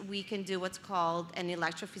 Sometimes we can do what's called an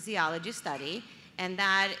electrophysiology study, and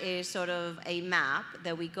that is sort of a map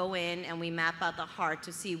that we go in and we map out the heart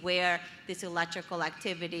to see where this electrical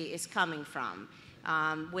activity is coming from.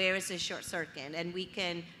 Where is the short circuit? And we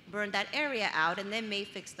can burn that area out and then may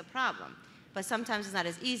fix the problem. But sometimes it's not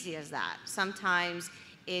as easy as that. Sometimes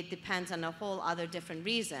it depends on a whole other different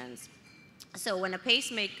reasons. So when a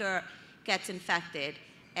pacemaker gets infected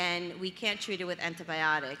and we can't treat it with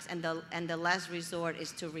antibiotics, and the last resort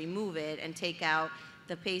is to remove it and take out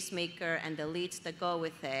the pacemaker and the leads that go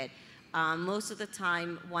with it, most of the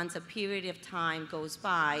time, once a period of time goes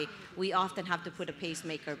by, we often have to put a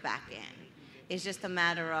pacemaker back in. It's just a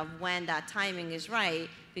matter of when that timing is right,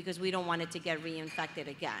 because we don't want it to get reinfected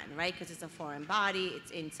again, right? Because it's a foreign body,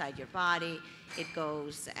 it's inside your body, it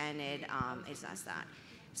goes and it does that.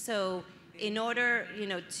 So in order,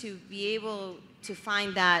 to be able to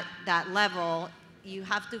find that level, you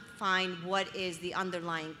have to find what is the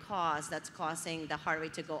underlying cause that's causing the heart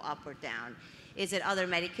rate to go up or down. Is it other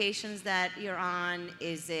medications that you're on?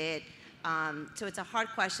 Is it, so it's a hard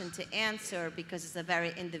question to answer because it's a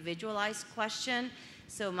very individualized question.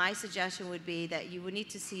 So my suggestion would be that you would need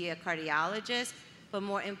to see a cardiologist, but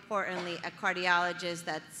more importantly, a cardiologist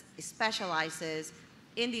that specializes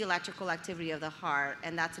in the electrical activity of the heart,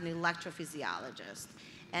 and that's an electrophysiologist.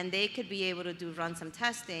 And they could be able to run some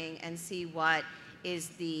testing and see what is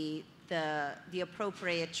the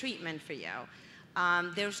appropriate treatment for you.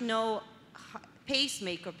 There's no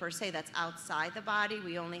pacemaker per se that's outside the body.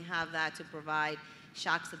 We only have that to provide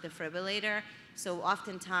shocks to the defibrillator. So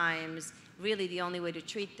oftentimes, really the only way to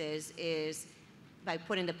treat this is by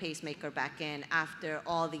putting the pacemaker back in after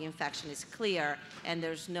all the infection is clear and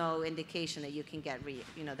there's no indication that you can get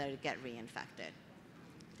reinfected.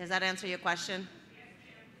 Does that answer your question?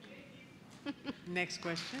 Next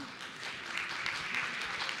question.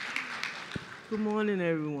 Good morning,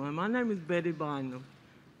 everyone. My name is Betty Bynum.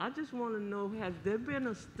 I just want to know, has there been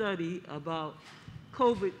a study about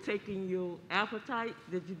COVID taking your appetite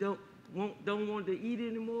that you don't want to eat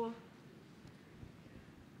anymore?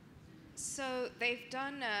 So they've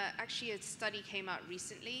done, actually a study came out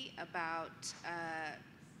recently about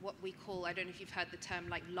what we call, I don't know if you've heard the term,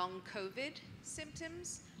 like long COVID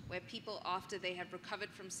symptoms, where people after they have recovered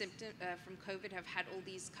from COVID have had all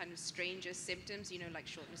these kind of stranger symptoms, like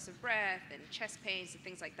shortness of breath and chest pains and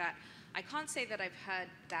things like that. I can't say that I've heard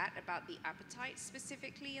that about the appetite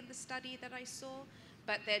specifically in the study that I saw,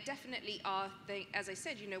 but there definitely are things, as I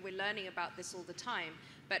said, we're learning about this all the time,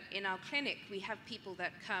 but in our clinic we have people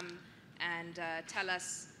that come and tell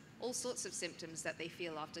us all sorts of symptoms that they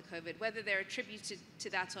feel after COVID. Whether they're attributed to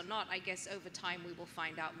that or not, I guess over time we will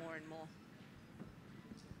find out more and more.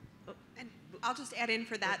 And I'll just add in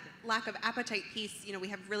for that lack of appetite piece, we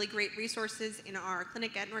have really great resources in our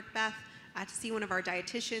clinic at Newark Beth to see one of our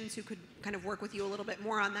dietitians who could kind of work with you a little bit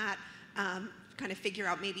more on that, kind of figure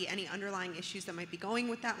out maybe any underlying issues that might be going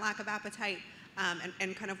with that lack of appetite,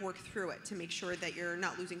 and kind of work through it to make sure that you're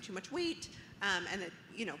not losing too much weight, and that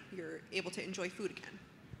you're able to enjoy food again.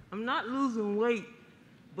 I'm not losing weight,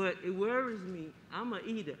 but it worries me. I'm an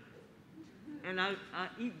eater, and I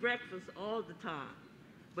eat breakfast all the time.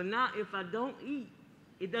 But now if I don't eat,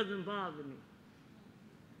 it doesn't bother me.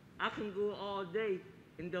 I can go all day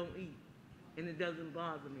and don't eat, and it doesn't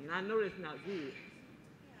bother me. And I know that's not good.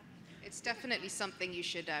 It's definitely something you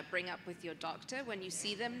should bring up with your doctor when you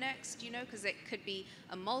see them next, because it could be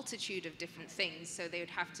a multitude of different things. So they would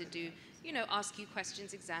have to do, ask you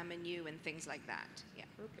questions, examine you, and things like that. Yeah.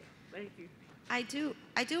 Okay, thank you. I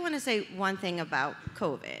do want to say one thing about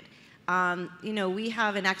COVID. We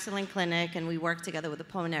have an excellent clinic and we work together with the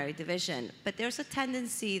pulmonary division, but there's a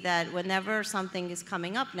tendency that whenever something is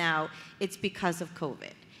coming up now, it's because of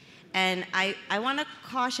COVID. And I want to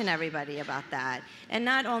caution everybody about that, and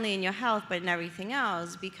not only in your health, but in everything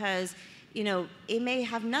else, because, it may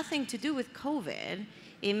have nothing to do with COVID.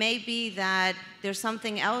 It may be that there's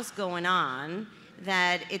something else going on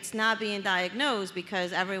that it's not being diagnosed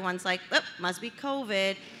because everyone's like, oh, must be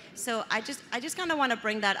COVID. So I just kind of want to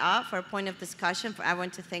bring that up for a point of discussion for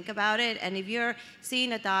everyone to think about it. And if you're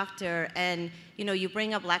seeing a doctor and you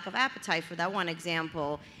bring up lack of appetite for that one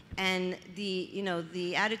example, and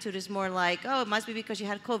the attitude is more like, oh, it must be because you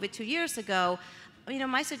had COVID 2 years ago.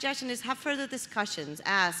 my suggestion is have further discussions,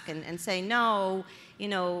 ask and say, no,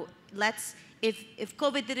 if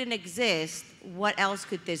COVID didn't exist, what else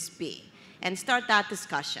could this be? And start that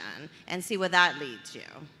discussion and see where that leads you.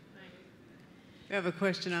 We have a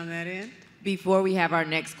question on that end. Before we have our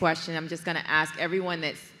next question, I'm just going to ask everyone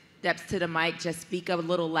that steps to the mic, just speak up a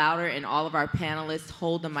little louder, and all of our panelists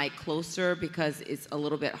hold the mic closer because it's a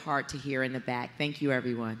little bit hard to hear in the back. Thank you,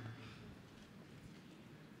 everyone.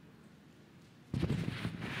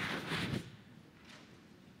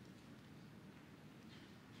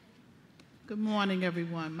 Good morning,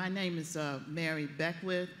 everyone. My name is Mary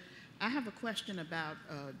Beckwith. I have a question about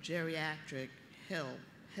geriatric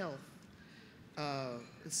health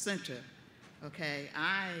center. Okay,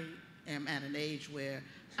 I am at an age where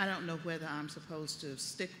I don't know whether I'm supposed to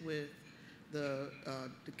stick with the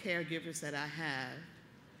caregivers that I have,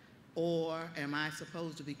 or am I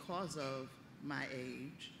supposed to, because of my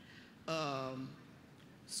age,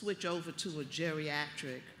 switch over to a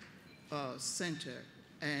geriatric center?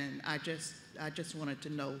 And I just wanted to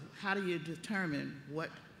know, how do you determine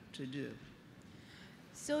what to do?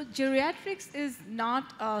 So geriatrics is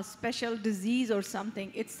not a special disease or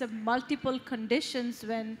something. It's a multiple conditions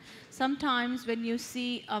when sometimes when you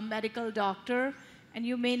see a medical doctor and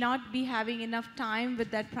you may not be having enough time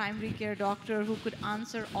with that primary care doctor who could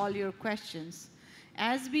answer all your questions.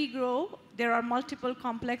 As we grow, there are multiple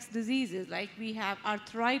complex diseases, like we have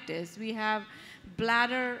arthritis, we have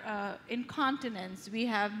bladder incontinence, we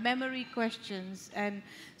have memory questions. And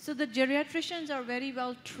so the geriatricians are very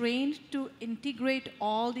well trained to integrate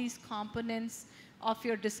all these components of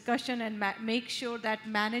your discussion and make sure that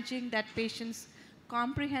managing that patient's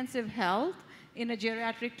comprehensive health in a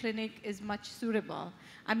geriatric clinic is much suitable.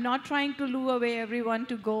 I'm not trying to lure away everyone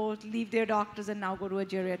to go leave their doctors and now go to a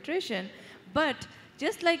geriatrician, but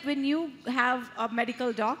just like when you have a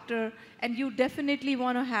medical doctor and you definitely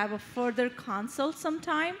want to have a further consult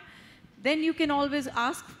sometime, then you can always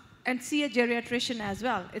ask and see a geriatrician as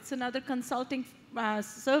well. It's another consulting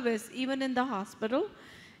service, even in the hospital.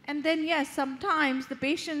 And then, yes, sometimes the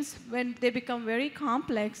patients, when they become very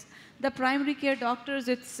complex, the primary care doctors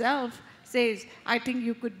itself says, I think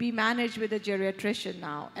you could be managed with a geriatrician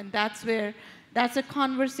now. And that's a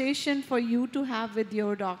conversation for you to have with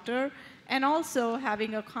your doctor. And also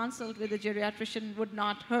having a consult with a geriatrician would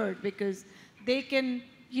not hurt, because they can,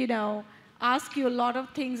 ask you a lot of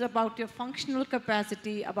things about your functional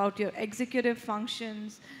capacity, about your executive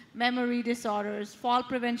functions, memory disorders, fall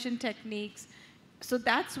prevention techniques. So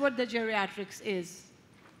that's what the geriatrics is.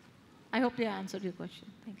 I hope they answered your question.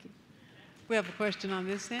 Thank you. We have a question on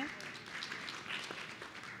this end.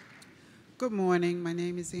 Good morning. My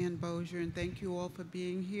name is Ann Bozier, and thank you all for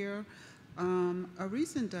being here. A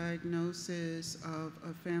recent diagnosis of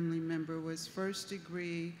a family member was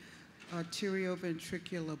first-degree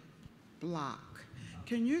arterioventricular block.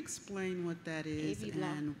 Can you explain what that is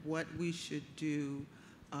and what we should do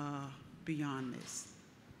beyond this?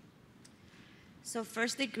 So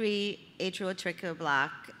first-degree atrioventricular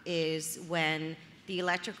block is when the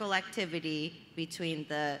electrical activity between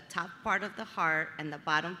the top part of the heart and the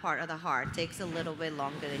bottom part of the heart takes a little bit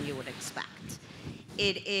longer than you would expect.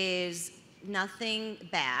 It is nothing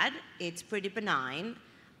bad. It's pretty benign.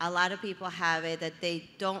 A lot of people have it that they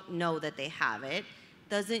don't know that they have it.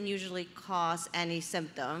 Doesn't usually cause any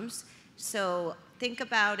symptoms. So think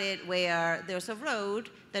about it where there's a road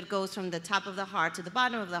that goes from the top of the heart to the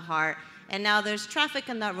bottom of the heart, and now there's traffic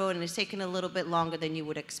on that road and it's taking a little bit longer than you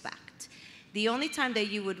would expect. The only time that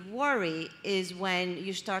you would worry is when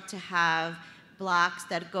you start to have blocks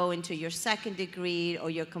that go into your second degree or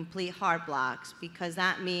your complete heart blocks, because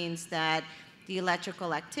that means that the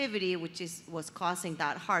electrical activity, which was causing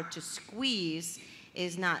that heart to squeeze,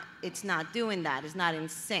 it's not doing that, it's not in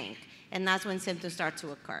sync. And that's when symptoms start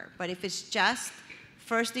to occur. But if it's just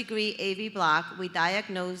first degree AV block, we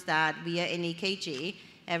diagnose that via an EKG.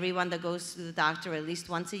 Everyone that goes to the doctor at least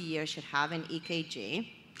once a year should have an EKG.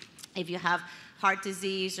 If you have heart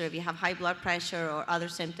disease or if you have high blood pressure or other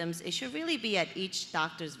symptoms, it should really be at each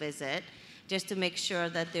doctor's visit just to make sure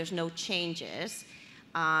that there's no changes.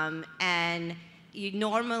 And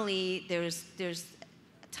normally there's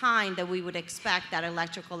time that we would expect that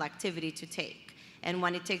electrical activity to take. And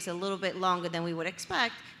when it takes a little bit longer than we would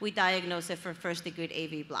expect, we diagnose it for first-degree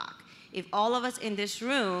AV block. If all of us in this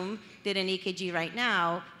room did an EKG right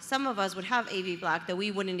now, some of us would have AV block that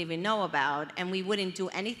we wouldn't even know about, and we wouldn't do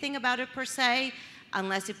anything about it per se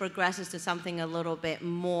unless it progresses to something a little bit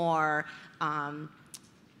more that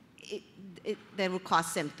would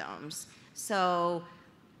cause symptoms. So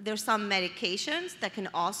there's some medications that can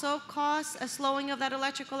also cause a slowing of that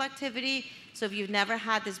electrical activity. So if you've never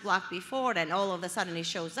had this block before and all of a sudden it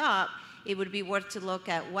shows up, it would be worth to look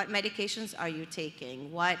at what medications are you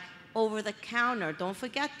taking, what over-the-counter, don't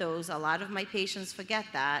forget those, a lot of my patients forget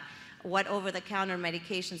that, what over-the-counter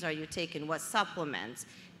medications are you taking, what supplements.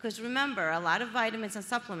 Because remember, a lot of vitamins and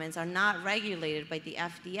supplements are not regulated by the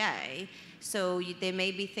FDA, so there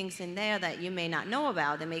may be things in there that you may not know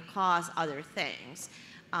about that may cause other things.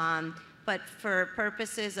 But for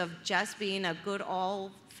purposes of just being a good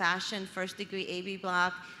old-fashioned first-degree AB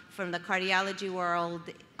block from the cardiology world,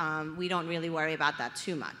 we don't really worry about that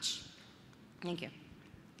too much. Thank you.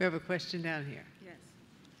 We have a question down here. Yes.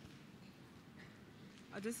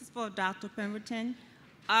 This is for Dr. Pemberton.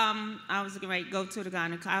 I was going to go to the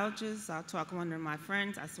gynecologist. I talked to one of my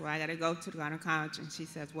friends. I said, well, I got to go to the gynecologist. And she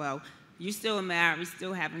says, well, you still married, we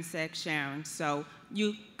still having sex, Sharon, so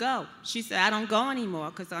you go. She said, I don't go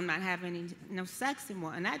anymore because I'm not having no sex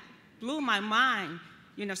anymore. And that blew my mind.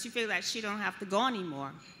 You know, she feels like she don't have to go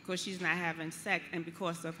anymore because she's not having sex and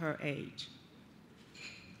because of her age.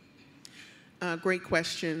 Great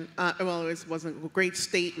question. Well, it wasn't a great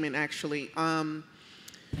statement, actually.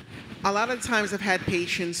 A lot of times I've had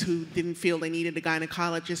patients who didn't feel they needed a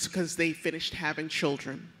gynecologist because they finished having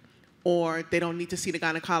children, or they don't need to see the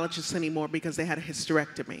gynecologist anymore because they had a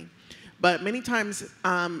hysterectomy. But many times,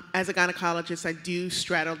 as a gynecologist, I do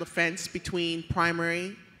straddle the fence between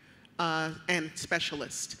primary and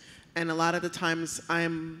specialist. And a lot of the times,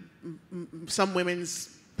 I'm some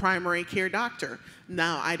women's primary care doctor.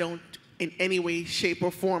 Now, I don't in any way, shape,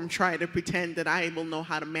 or form try to pretend that I will know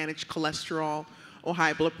how to manage cholesterol or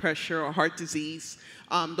high blood pressure or heart disease.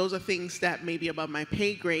 Those are things that may be above my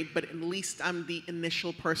pay grade, but at least I'm the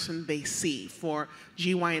initial person they see for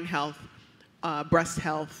GYN health, breast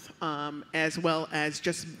health, as well as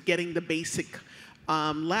just getting the basic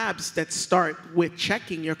labs that start with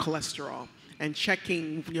checking your cholesterol and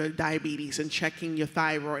checking your diabetes and checking your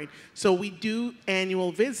thyroid. So we do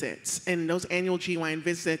annual visits, and those annual GYN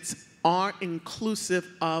visits are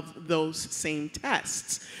inclusive of those same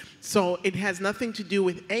tests. So it has nothing to do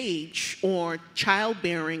with age or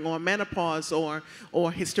childbearing or menopause or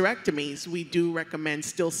hysterectomies. We do recommend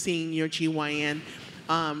still seeing your GYN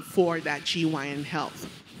for that GYN health.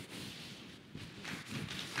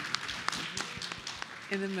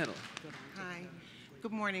 In the middle. Hi.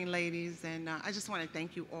 Good morning, ladies. And I just want to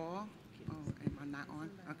thank you all. Oh, am I not on?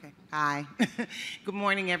 Okay. Hi. Good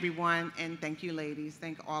morning, everyone. And thank you, ladies.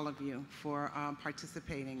 Thank all of you for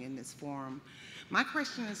participating in this forum. My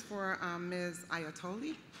question is for Ms.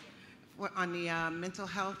 Ayatollahi on the mental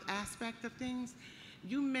health aspect of things.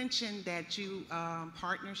 You mentioned that you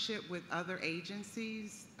partnership with other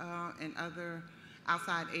agencies and other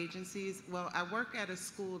outside agencies. Well, I work at a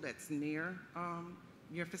school that's near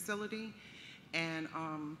your facility, and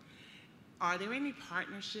are there any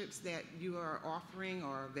partnerships that you are offering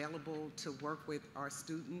or available to work with our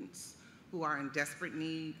students who are in desperate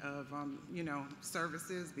need of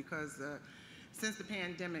services? Because since the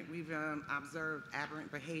pandemic, we've observed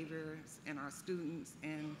aberrant behaviors in our students,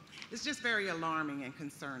 and it's just very alarming and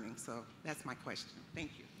concerning. So that's my question.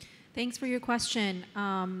 Thank you. Thanks for your question.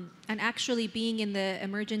 And actually, being in the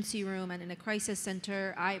emergency room and in a crisis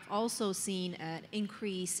center, I've also seen an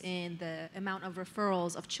increase in the amount of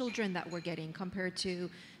referrals of children that we're getting compared to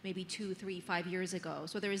maybe 2, 3, 5 years ago.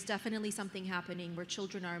 So there is definitely something happening where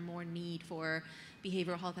children are in more need for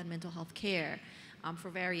behavioral health and mental health care for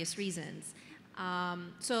various reasons.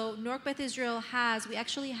 So Newark Beth Israel we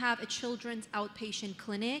actually have a children's outpatient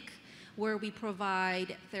clinic where we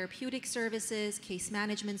provide therapeutic services, case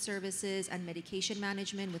management services, and medication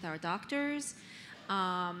management with our doctors.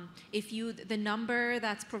 The number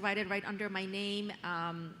that's provided right under my name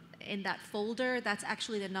in that folder, that's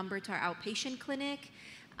actually the number to our outpatient clinic.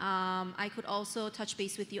 I could also touch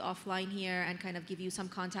base with you offline here and kind of give you some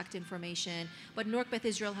contact information. But Newark Beth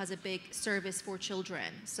Israel has a big service for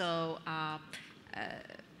children. So,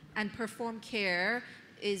 and Perform Care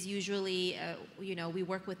is usually, we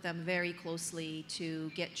work with them very closely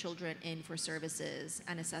to get children in for services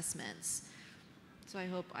and assessments. So I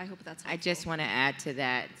hope that's helpful. I just want to add to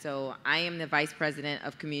that. So I am the Vice President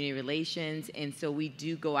of Community Relations, and so we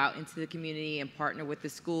do go out into the community and partner with the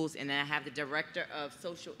schools, and then I have the Director of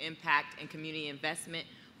Social Impact and Community Investment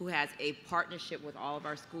who has a partnership with all of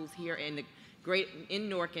our schools here in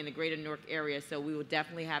Newark and the greater Newark area. So we will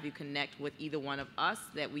definitely have you connect with either one of us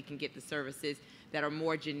that we can get the services that are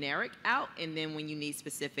more generic out, and then when you need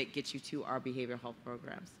specific, get you to our behavioral health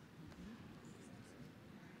programs.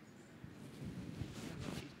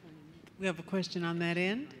 We have a question on that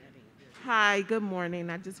end. Hi, good morning.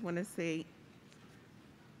 I just want to say,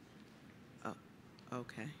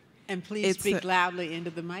 okay. And please speak loudly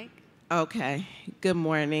into the mic. Okay, good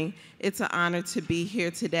morning. It's an honor to be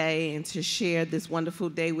here today and to share this wonderful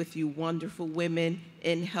day with you wonderful women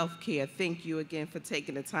in healthcare. Thank you again for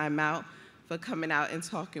taking the time out, for coming out and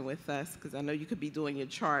talking with us, because I know you could be doing your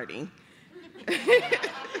charting.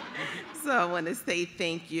 So I want to say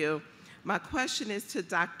thank you. My question is to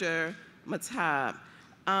Dr. Mahtab.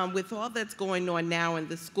 With all that's going on now in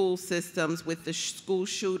the school systems, with the school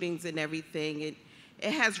shootings and everything, it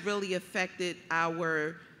has really affected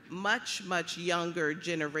our much, much younger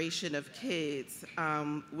generation of kids,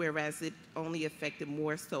 whereas it only affected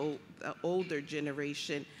more so the older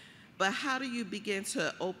generation. But how do you begin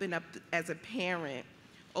to open up, as a parent,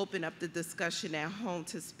 open up the discussion at home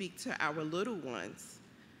to speak to our little ones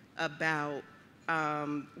about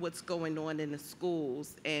what's going on in the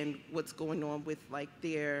schools and what's going on with like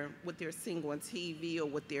what they're seeing on TV or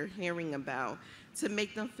what they're hearing about, to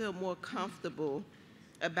make them feel more comfortable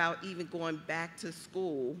about even going back to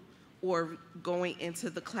school or going into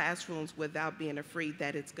the classrooms without being afraid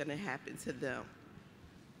that it's going to happen to them?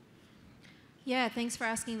 Yeah, thanks for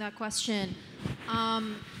asking that question.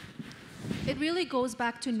 It really goes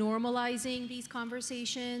back to normalizing these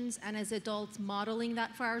conversations, and as adults modeling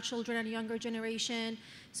that for our children and younger generation.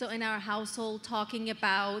 So in our household, talking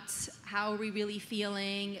about how we're really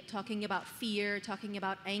feeling, talking about fear, talking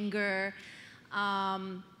about anger.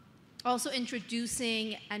 Also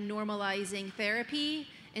introducing and normalizing therapy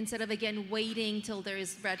instead of, again, waiting till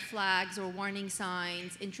there's red flags or warning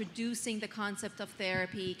signs, introducing the concept of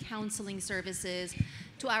therapy, counseling services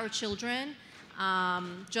to our children,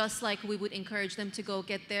 just like we would encourage them to go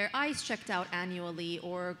get their eyes checked out annually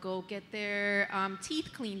or go get their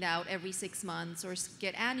teeth cleaned out every 6 months or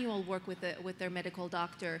get annual work with their medical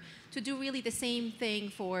doctor, to do really the same thing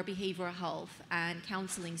for behavioral health and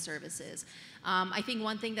counseling services. I think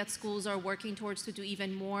one thing that schools are working towards to do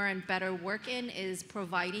even more and better work in is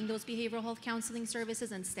providing those behavioral health counseling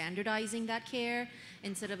services and standardizing that care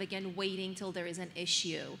instead of, again, waiting till there is an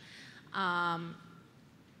issue.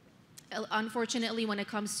 Unfortunately, when it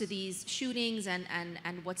comes to these shootings and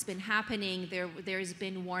what's been happening, there's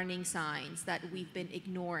been warning signs that we've been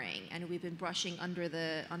ignoring and we've been brushing under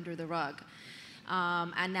the rug.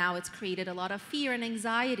 And now it's created a lot of fear and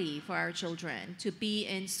anxiety for our children to be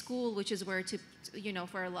in school, which is where,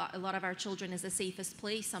 for a lot of our children is the safest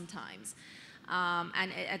place sometimes.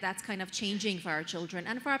 And that's kind of changing for our children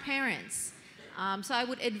and for our parents. So I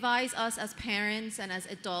would advise us as parents and as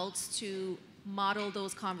adults to model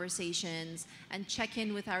those conversations and check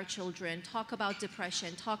in with our children, talk about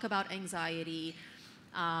depression, talk about anxiety,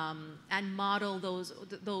 and model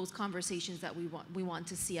those conversations that we want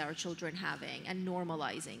to see our children having and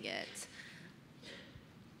normalizing it.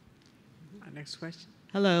 Our next question.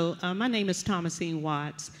 Hello, my name is Thomasine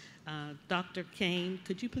Watts. Dr. Kane,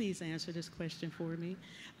 could you please answer this question for me?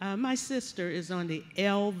 My sister is on the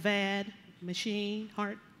LVAD machine,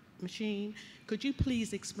 heart machine. Could you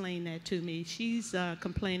please explain that to me? She's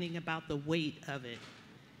complaining about the weight of it.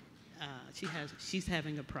 She's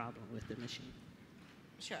having a problem with the machine.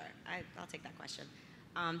 Sure, I'll take that question.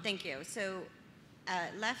 Thank you. So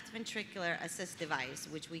left ventricular assist device,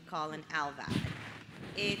 which we call an LVAD,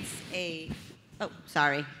 it's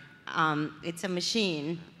a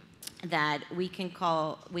machine that we can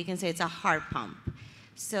say it's a heart pump.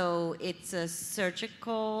 So it's a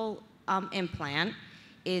surgical implant.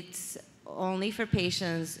 It's only for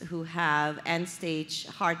patients who have end-stage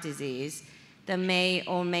heart disease that may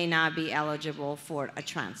or may not be eligible for a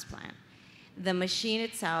transplant. The machine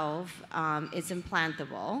itself is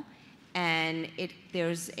implantable, and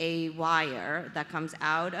there's a wire that comes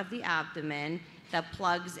out of the abdomen that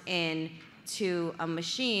plugs in to a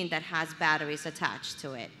machine that has batteries attached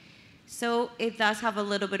to it. So it does have a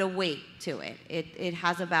little bit of weight to it. It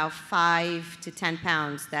has about 5 to 10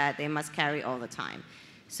 pounds that they must carry all the time.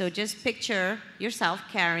 So just picture yourself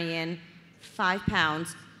carrying 5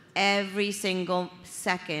 pounds every single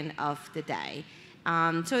second of the day.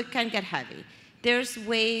 So it can get heavy. There's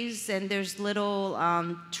ways and there's little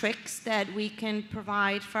tricks that we can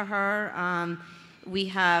provide for her. We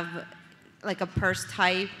have like a purse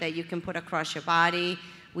type that you can put across your body.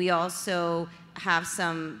 We also have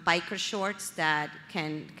some biker shorts that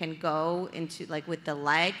can go into like with the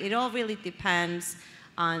leg. It all really depends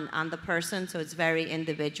on the person, so it's very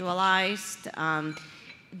individualized.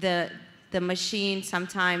 The machine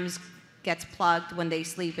sometimes gets plugged when they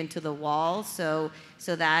sleep into the wall, so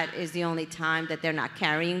that is the only time that they're not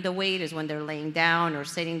carrying the weight, is when they're laying down or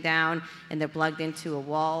sitting down and they're plugged into a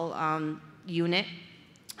wall unit.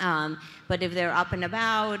 But if they're up and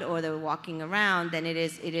about or they're walking around, then it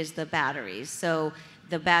is the batteries. So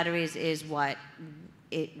the batteries is what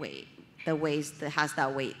it the ways that has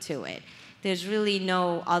that weight to it. There's really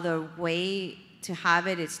no other way to have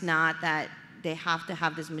it. It's not that they have to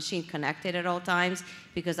have this machine connected at all times,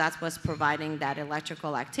 because that's what's providing that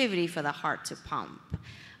electrical activity for the heart to pump.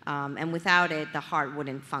 And without it, the heart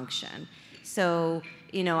wouldn't function. So,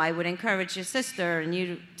 you know, I would encourage your sister and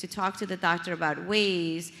you to talk to the doctor about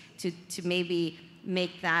ways to maybe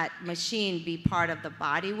make that machine be part of the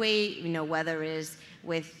body weight, you know, whether it's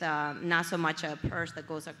with not so much a purse that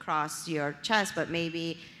goes across your chest, but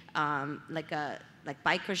maybe like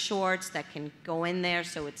biker shorts that can go in there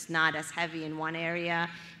so it's not as heavy in one area,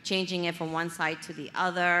 changing it from one side to the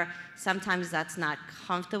other. Sometimes that's not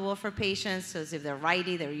comfortable for patients, so if they're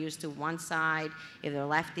righty, they're used to one side, if they're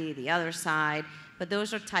lefty, the other side. But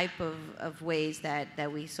those are type of ways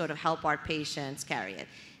that we sort of help our patients carry it.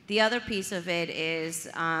 The other piece of it is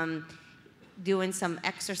doing some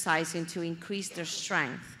exercising to increase their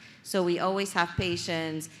strength. So we always have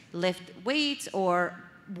patients lift weights or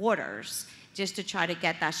waters just to try to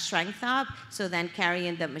get that strength up, so then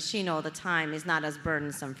carrying the machine all the time is not as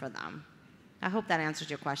burdensome for them. I hope that answers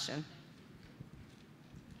your question.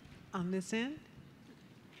 On this end?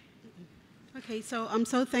 Okay, so I'm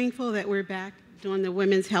so thankful that we're back doing the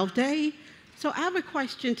Women's Health Day. So I have a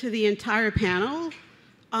question to the entire panel.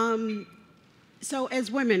 So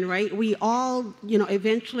as women, right, we all, you know,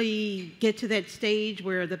 eventually get to that stage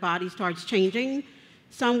where the body starts changing.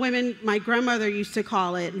 Some women, my grandmother used to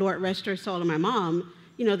call it, Lord rest her soul, and my mom,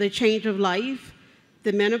 you know, the change of life,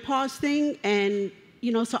 the menopause thing. And,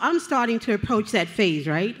 you know, so I'm starting to approach that phase,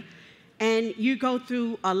 right? And you go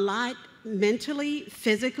through a lot mentally,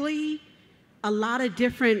 physically, a lot of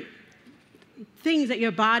different things that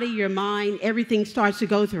your body, your mind, everything starts to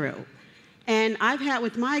go through. And I've had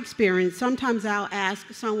with my experience, sometimes I'll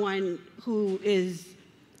ask someone who is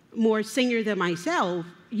more senior than myself,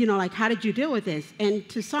 you know, like, how did you deal with this? And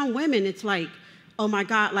to some women, it's like, oh my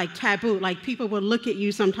God, like taboo. Like people will look at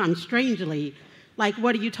you sometimes strangely, like,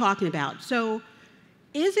 what are you talking about? So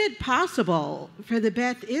is it possible for the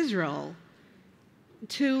Beth Israel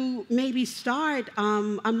to maybe start,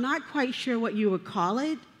 I'm not quite sure what you would call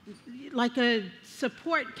it, like a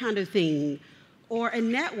support kind of thing, or a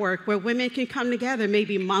network where women can come together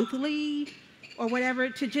maybe monthly or whatever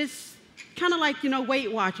to just kind of like, you know,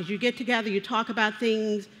 Weight Watchers. You get together, you talk about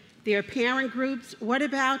things. There are parent groups. What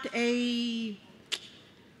about I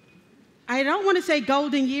don't want to say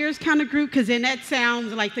golden years kind of group, because then that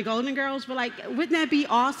sounds like the Golden Girls, but like, wouldn't that be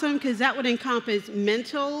awesome? Because that would encompass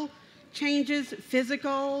mental changes,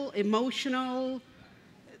 physical, emotional,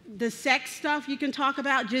 the sex stuff you can talk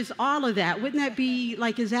about, just all of that. Wouldn't that be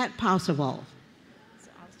like, is that possible?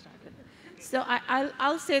 So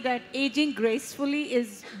I'll say that aging gracefully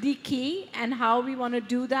is the key, and how we want to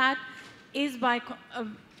do that is by,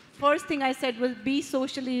 first thing I said was be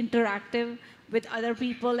socially interactive with other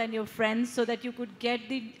people and your friends so that you could get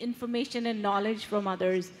the information and knowledge from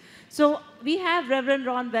others. So we have Reverend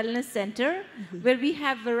Ron Wellness Center, where we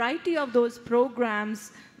have variety of those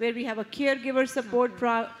programs, where we have a caregiver support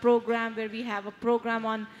program, where we have a program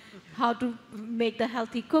on how to make the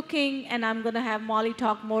healthy cooking, and I'm going to have Molly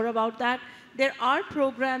talk more about that. There are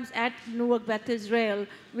programs at Newark Beth Israel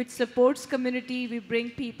which supports community. We bring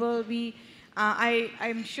people.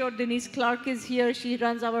 I'm sure Denise Clark is here. She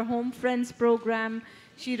runs our Home Friends program.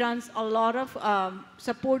 She runs a lot of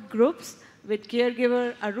support groups with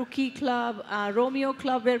caregiver, a rookie club, a Romeo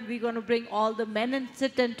club, where we're going to bring all the men and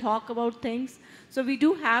sit and talk about things. So we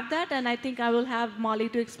do have that, and I think I will have Molly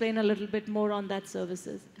to explain a little bit more on that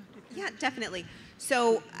services. Yeah, definitely.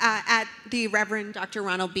 So at the Reverend Dr.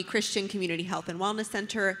 Ronald B. Christian Community Health and Wellness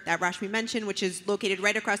Center that Rashmi mentioned, which is located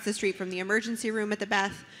right across the street from the emergency room at the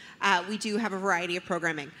Beth, we do have a variety of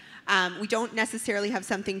programming. We don't necessarily have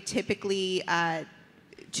something typically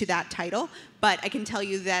to that title, but I can tell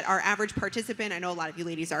you that our average participant, I know a lot of you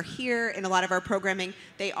ladies are here, in a lot of our programming,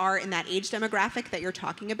 they are in that age demographic that you're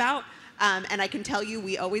talking about. And I can tell you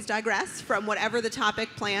we always digress from whatever the topic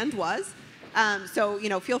planned was. So, you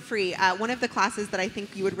know, feel free. One of the classes that I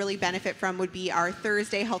think you would really benefit from would be our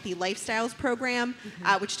Thursday Healthy Lifestyles program,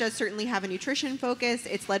 which does certainly have a nutrition focus.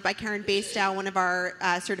 It's led by Karen Bastow, one of our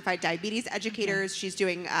certified diabetes educators. She's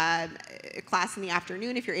doing a class in the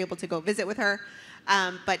afternoon if you're able to go visit with her.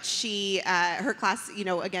 But her class, you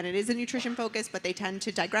know, again, it is a nutrition focus, but they tend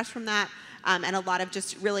to digress from that. And a lot of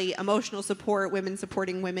just really emotional support, women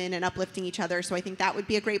supporting women and uplifting each other. So I think that would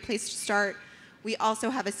be a great place to start. We also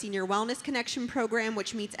have a Senior Wellness Connection program,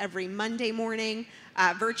 which meets every Monday morning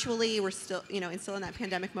virtually. We're still, you know, still in that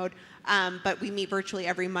pandemic mode, but we meet virtually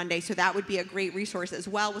every Monday. So that would be a great resource as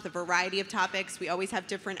well, with a variety of topics. We always have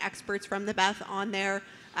different experts from the Beth on there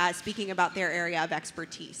speaking about their area of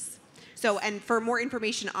expertise. So, and for more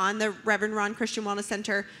information on the Reverend Ron Christian Wellness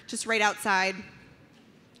Center, just right outside,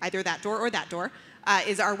 either that door or that door,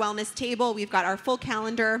 is our wellness table. We've got our full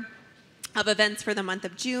calendar of events for the month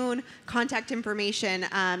of June, contact information,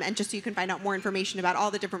 and just so you can find out more information about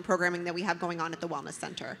all the different programming that we have going on at the Wellness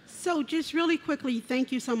Center. So just really quickly,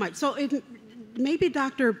 thank you so much. So if maybe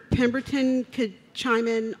Dr. Pemberton could chime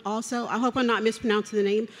in also. I hope I'm not mispronouncing the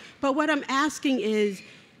name. But what I'm asking is,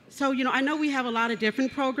 so, you know, I know we have a lot of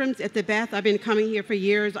different programs at the Beth. I've been coming here for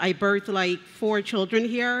years. I birthed like 4 children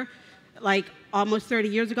here, like almost 30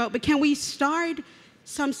 years ago. But can we start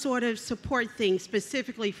some sort of support thing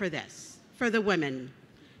specifically for this, for the women,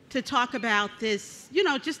 to talk about this, you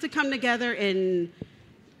know, just to come together and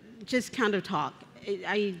just kind of talk?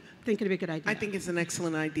 I think it'd be a good idea. I think it's an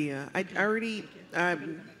excellent idea.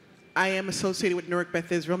 I am associated with Newark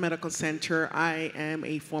Beth Israel Medical Center. I am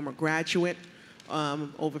a former graduate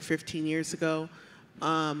over 15 years ago,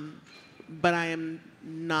 but I am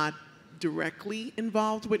not directly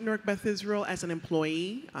involved with Newark Beth Israel as an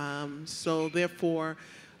employee. So therefore,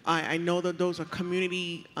 I know that those are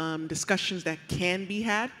community discussions that can be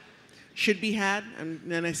had, should be had, and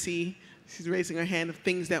then I see she's raising her hand of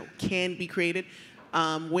things that can be created.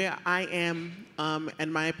 Where I am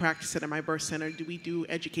and my practice at my birth center, we do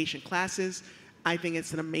education classes. I think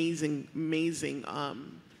it's an amazing, amazing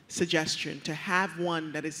suggestion to have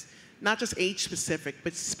one that is not just age specific,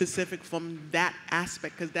 but specific from that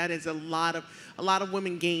aspect, because that is a lot of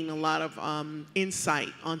women gain a lot of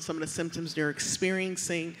insight on some of the symptoms they're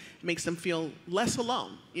experiencing. It makes them feel less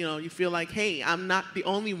alone. You know, you feel like, hey, I'm not the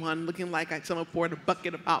only one looking like someone poured a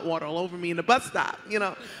bucket of hot water all over me in the bus stop, you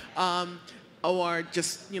know. Or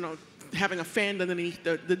just, you know, having a fan underneath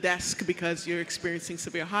the desk because you're experiencing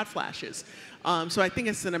severe hot flashes. So I think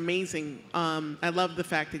it's an amazing, I love the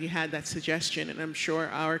fact that you had that suggestion, and I'm sure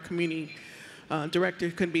our community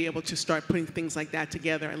director could be able to start putting things like that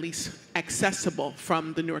together, at least accessible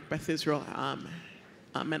from the Newark Beth Israel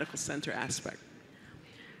Medical Center aspect.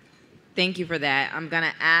 Thank you for that. I'm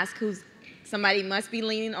gonna ask somebody must be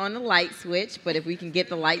leaning on the light switch, but if we can get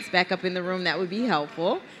the lights back up in the room, that would be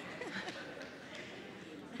helpful.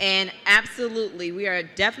 And absolutely, we are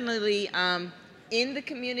definitely in the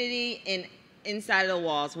community and inside of the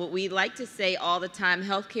walls. What we like to say all the time,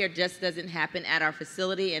 healthcare just doesn't happen at our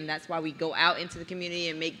facility, and that's why we go out into the community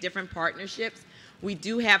and make different partnerships. We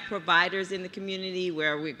do have providers in the community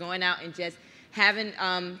where we're going out and just having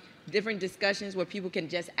different discussions where people can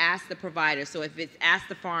just ask the provider. So if it's ask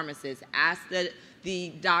the pharmacist, ask the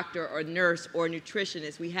doctor or nurse or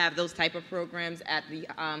nutritionist, we have those type of programs at the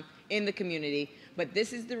in the community. But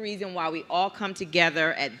this is the reason why we all come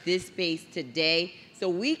together at this space today, so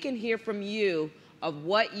we can hear from you of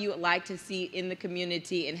what you would like to see in the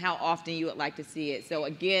community and how often you would like to see it. So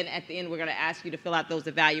again, at the end, we're gonna ask you to fill out those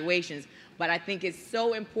evaluations. But I think it's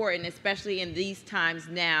so important, especially in these times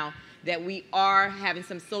now, that we are having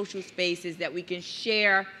some social spaces that we can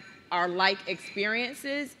share our like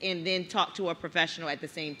experiences and then talk to a professional at the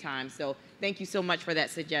same time. So thank you so much for that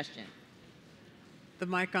suggestion. The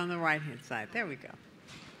mic on the right-hand side. There we go.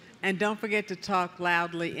 And don't forget to talk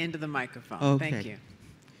loudly into the microphone. Okay. Thank you.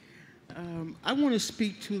 I want to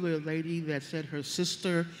speak to the lady that said her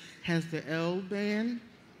sister has the L band.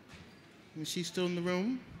 Is she still in the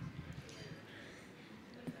room?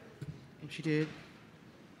 She did?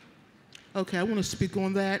 Okay, I want to speak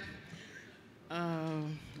on that. I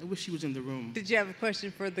wish she was in the room. Did you have a question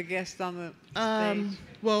for the guest on the stage?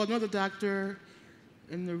 Well, another doctor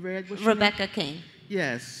in the red. Rebeca Kane.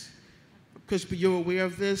 Yes. Because you're aware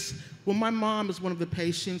of this. Well, my mom is one of the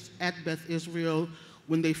patients at Beth Israel.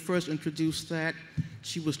 When they first introduced that,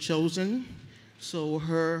 she was chosen. So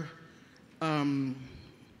her L-band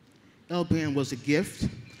was a gift.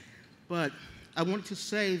 But I wanted to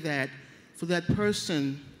say that for that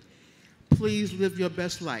person, please live your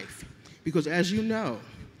best life. Because as you know,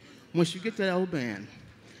 once you get that L-band,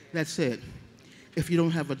 that's it, if you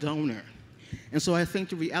don't have a donor. And so I think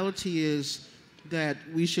the reality is that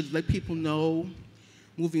we should let people know,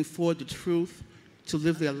 moving forward, the truth, to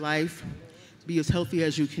live their life, be as healthy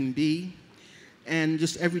as you can be, and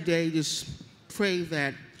just every day just pray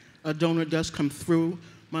that a donor does come through.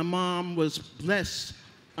 My mom was blessed.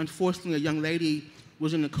 Unfortunately, a young lady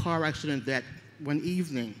was in a car accident that one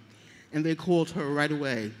evening, and they called her right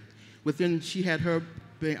away. She had her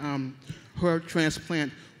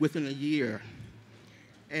transplant within a year.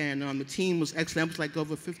 And the team was excellent. It was like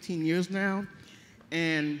over 15 years now.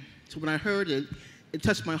 And so when I heard it, it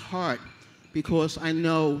touched my heart because I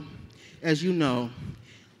know, as you know,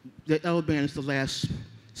 that L-band is the last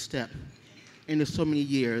step. And there's so many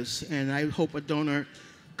years. And I hope a donor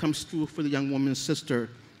comes through for the young woman's sister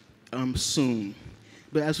soon.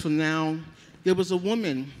 But as for now, there was a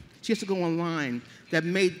woman, she has to go online, that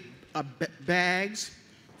made bags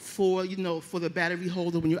for, for the battery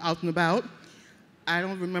holder when you're out and about. I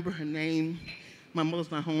don't remember her name. My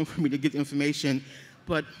mother's not home for me to get the information,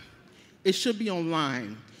 but it should be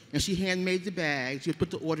online. And she handmade the bags. You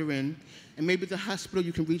put the order in, and maybe at the hospital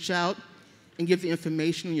you can reach out and give the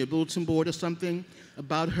information on your bulletin board or something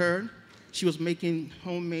about her. She was making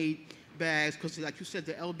homemade bags because, like you said,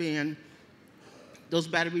 the L-band, those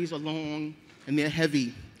batteries are long and they're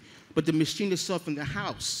heavy. But the machine itself in the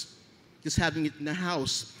house, just having it in the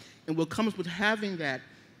house, and what comes with having that,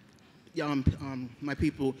 my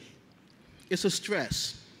people, it's a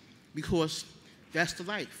stress because that's the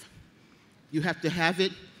life. You have to have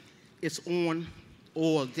it. It's on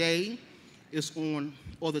all day. It's on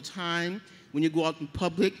all the time. When you go out in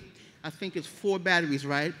public, I think it's 4 batteries,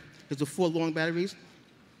 right? It's the 4 long batteries.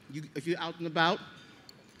 If you're out and about,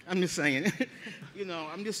 I'm just saying,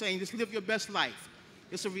 I'm just saying, just live your best life.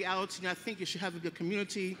 It's a reality, and I think you should have a good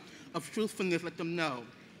community of truthfulness, let them know.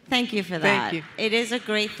 Thank you for that. Thank you. It is a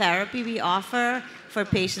great therapy we offer for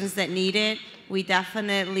patients that need it. We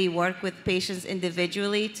definitely work with patients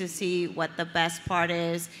individually to see what the best part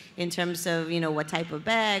is in terms of, what type of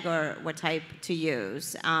bag or what type to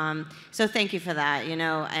use. So thank you for that,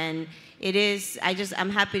 and it is, I'm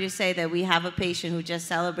happy to say that we have a patient who just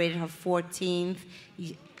celebrated her 14th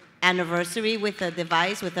anniversary with a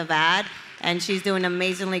device, with a VAD, and she's doing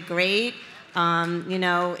amazingly great.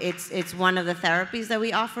 It's one of the therapies that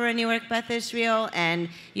we offer in Newark Beth Israel, and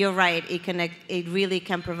you're right, it really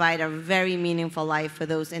can provide a very meaningful life for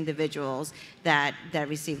those individuals that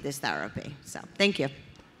receive this therapy. So, thank you.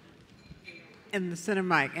 And the center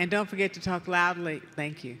mic, and don't forget to talk loudly.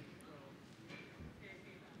 Thank you.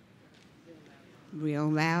 Real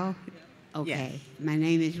loud? Okay. Yes. My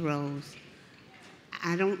name is Rose.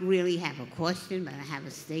 I don't really have a question, but I have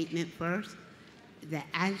a statement first. That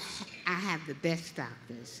I have the best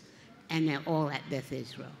doctors, and they're all at Beth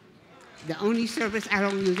Israel. The only service I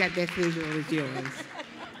don't use at Beth Israel is yours,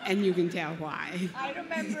 and you can tell why. I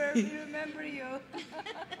remember you.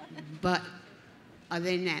 But other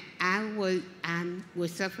than that, I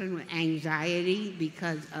was suffering with anxiety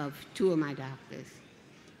because of 2 of my doctors.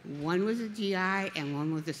 One was a GI and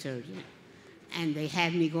one was a surgeon, and they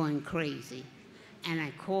had me going crazy. And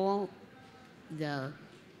I called the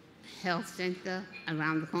health center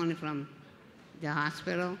around the corner from the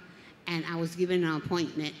hospital, and I was given an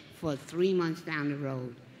appointment for 3 months down the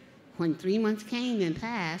road. When 3 months came and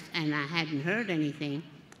passed and I hadn't heard anything,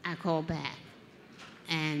 I called back.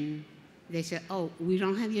 And they said, oh, we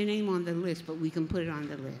don't have your name on the list, but we can put it on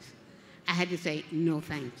the list. I had to say, no,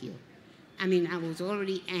 thank you. I mean, I was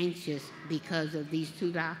already anxious because of these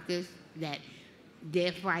 2 doctors that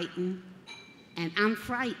they're frightened, and I'm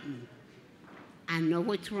frightened. I know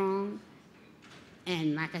what's wrong,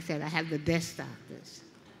 and like I said, I have the best doctors.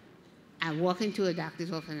 I walk into a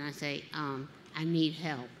doctor's office and I say, I need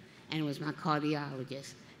help, and it was my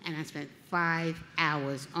cardiologist. And I spent 5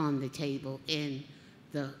 hours on the table in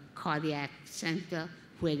the cardiac center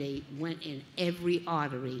where they went in every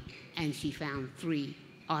artery, and she found 3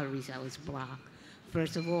 arteries that was blocked.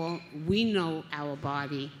 First of all, we know our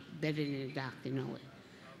body better than the doctor know it.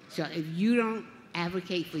 So if you don't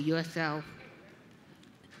advocate for yourself,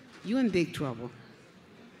 you're in big trouble.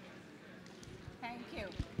 Thank you.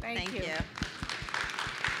 Thank you.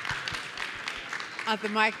 The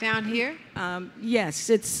mic down here.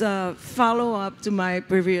 Yes, it's a follow-up to my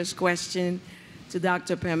previous question to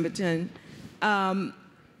Dr. Pemberton.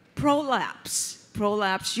 Prolapse,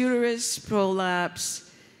 uterus,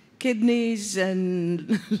 prolapse, kidneys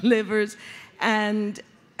and livers. And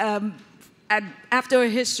after a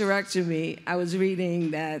hysterectomy, I was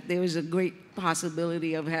reading that there was a great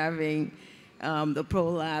possibility of having the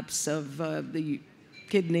prolapse of the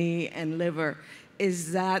kidney and liver.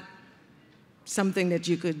 Is that something that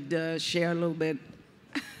you could share a little bit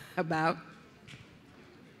about?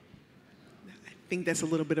 I think that's a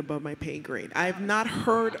little bit above my pay grade. I've not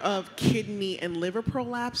heard of kidney and liver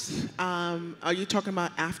prolapse. Are you talking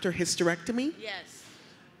about after hysterectomy? Yes.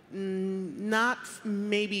 Not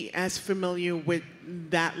maybe as familiar with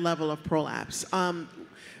that level of prolapse.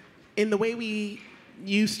 In the way we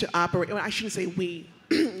used to operate, well, I shouldn't say we,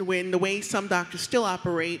 when the way some doctors still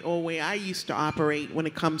operate or the way I used to operate when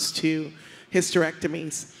it comes to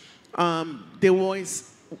hysterectomies, there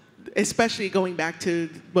was, especially going back to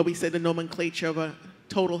what we said, the nomenclature of a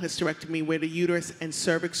total hysterectomy where the uterus and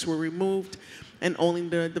cervix were removed and only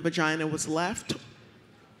the vagina was left,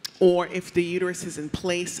 or if the uterus is in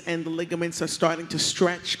place and the ligaments are starting to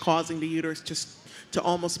stretch, causing the uterus to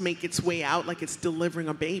almost make its way out like it's delivering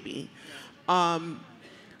a baby.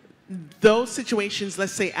 Those situations,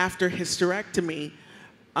 let's say after hysterectomy,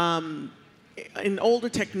 in older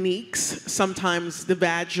techniques, sometimes the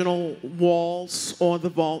vaginal walls or the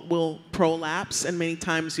vault will prolapse, and many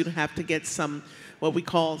times you'd have to get some what we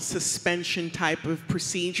call suspension type of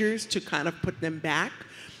procedures to kind of put them back.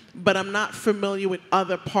 But I'm not familiar with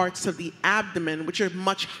other parts of the abdomen, which are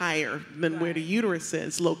much higher than where the uterus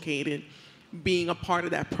is located, being a part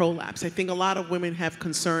of that prolapse. I think a lot of women have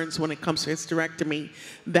concerns when it comes to hysterectomy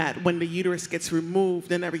that when the uterus gets removed,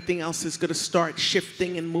 then everything else is going to start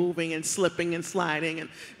shifting and moving and slipping and sliding and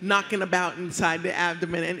knocking about inside the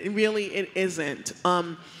abdomen, and really it isn't.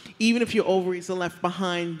 Even if your ovaries are left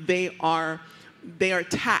behind, they are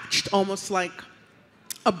attached almost like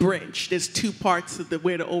a bridge. There's two parts of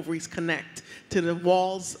where the ovaries connect, to the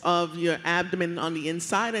walls of your abdomen on the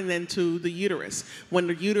inside and then to the uterus. When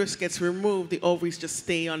the uterus gets removed, the ovaries just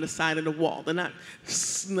stay on the side of the wall. They're not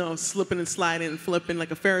slipping and sliding and flipping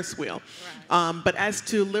like a Ferris wheel. Right. But as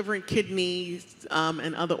to liver and kidneys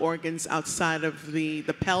and other organs outside of the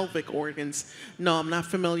pelvic organs, no, I'm not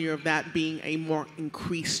familiar of that being a more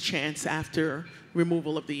increased chance after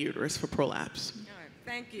removal of the uterus for prolapse. All right,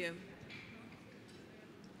 thank you.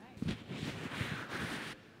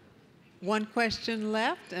 One question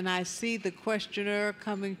left, and I see the questioner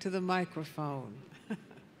coming to the microphone.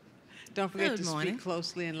 Don't forget to speak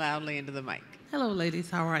closely and loudly into the mic. Hello,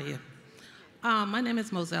 ladies. How are you? My name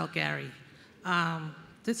is Moselle Gary.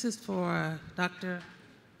 This is for Dr.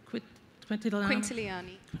 Quintiliani.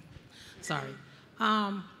 Quintiliani. Sorry.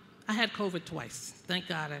 I had COVID twice. Thank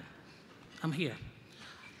God I'm here.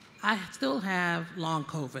 I still have long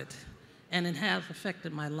COVID, and it has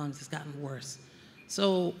affected my lungs. It's gotten worse.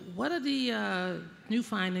 So what are the new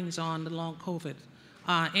findings on the long COVID?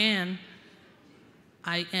 And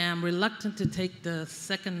I am reluctant to take the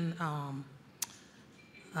second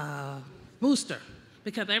booster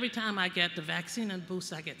because every time I get the vaccine and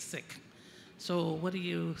booster, I get sick. So what do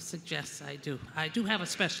you suggest I do? I do have a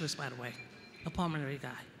specialist, by the way, a pulmonary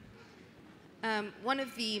guy. One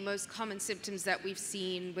of the most common symptoms that we've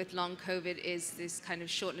seen with long COVID is this kind of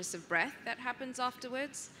shortness of breath that happens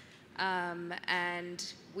afterwards.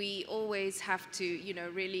 And we always have to,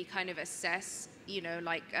 really kind of assess,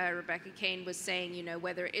 like Rebeca Kane was saying,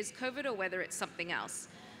 whether it is COVID or whether it's something else.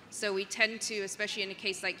 So we tend to, especially in a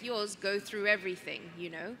case like yours, go through everything,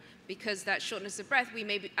 because that shortness of breath, we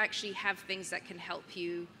may actually have things that can help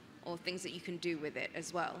you or things that you can do with it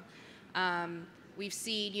as well. We've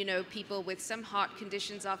seen, people with some heart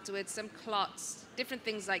conditions afterwards, some clots, different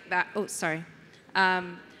things like that. Oh, sorry.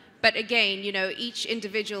 But again, each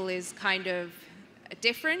individual is kind of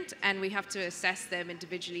different, and we have to assess them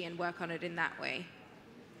individually and work on it in that way.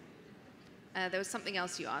 There was something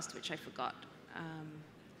else you asked, which I forgot.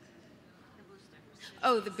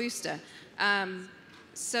 Oh, the booster.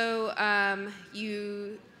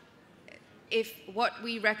 What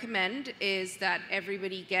we recommend is that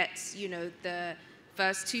everybody gets, the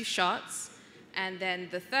first 2 shots, and then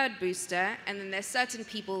the 3rd booster, and then there's certain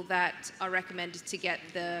people that are recommended to get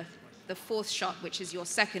the 4th shot, which is your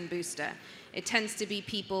 2nd booster. It tends to be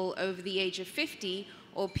people over the age of 50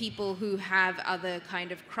 or people who have other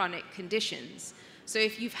kind of chronic conditions. So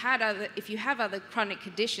if you have other chronic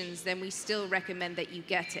conditions, then we still recommend that you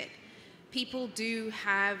get it. People do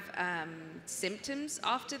have symptoms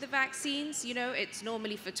after the vaccines. It's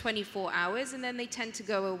normally for 24 hours, and then they tend to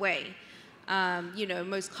go away.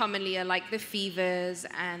 Most commonly are like the fevers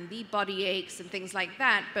and the body aches and things like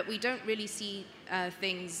that, but we don't really see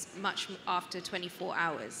things much after 24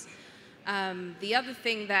 hours. The other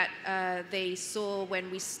thing that they saw when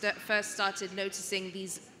we first started noticing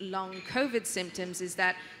these long COVID symptoms is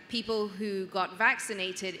that people who got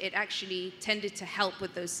vaccinated, it actually tended to help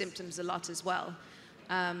with those symptoms a lot as well.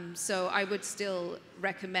 So I would still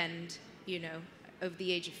recommend, over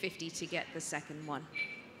the age of 50 to get the 2nd one.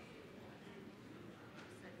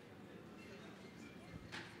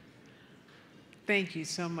 Thank you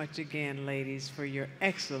so much again, ladies, for your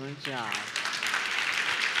excellent job.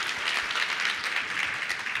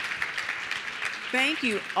 Thank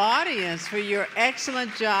you, audience, for your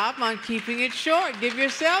excellent job on keeping it short. Give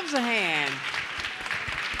yourselves a hand.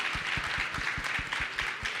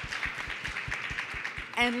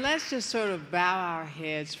 And let's just sort of bow our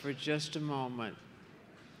heads for just a moment.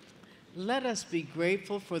 Let us be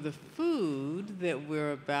grateful for the food that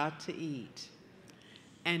we're about to eat.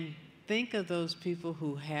 And think of those people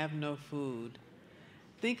who have no food.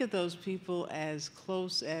 Think of those people as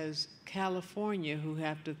close as California who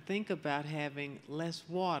have to think about having less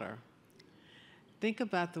water. Think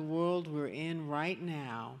about the world we're in right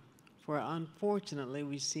now For unfortunately,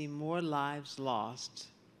 we see more lives lost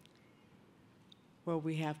where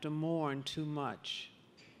we have to mourn too much.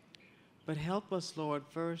 But help us, Lord,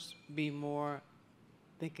 first be more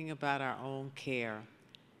thinking about our own care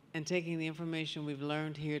and taking the information we've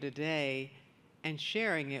learned here today and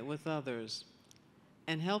sharing it with others.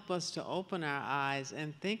 And help us to open our eyes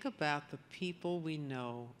and think about the people we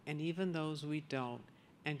know and even those we don't,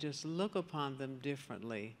 and just look upon them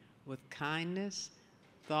differently with kindness,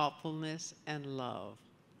 thoughtfulness, and love.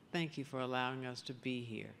 Thank you for allowing us to be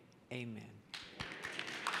here. Amen.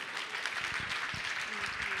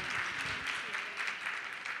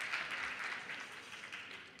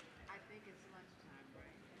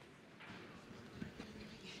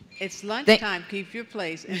 It's lunchtime. Keep your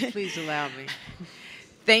place, and please allow me.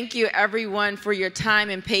 Thank you, everyone, for your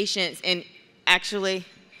time and patience in actually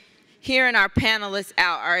hearing our panelists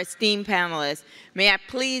out, our esteemed panelists. May I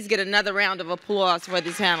please get another round of applause for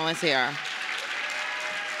these panelists here.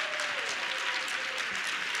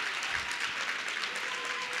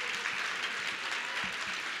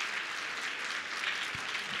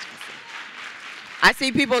 I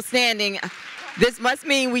see people standing. This must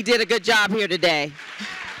mean we did a good job here today.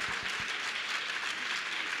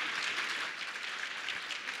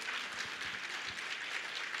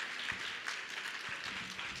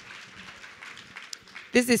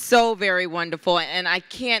 This is so very wonderful, and I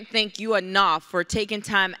can't thank you enough for taking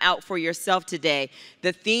time out for yourself today.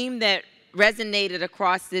 The theme that resonated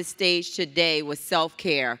across this stage today was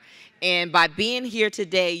self-care. And by being here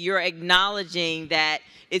today, you're acknowledging that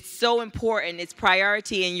it's so important, it's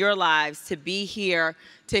priority in your lives to be here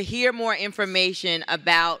to hear more information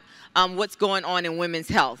about what's going on in women's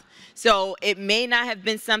health. So it may not have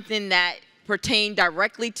been something that pertained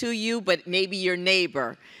directly to you, but maybe your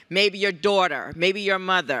neighbor, maybe your daughter, maybe your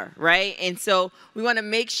mother, right? And so we want to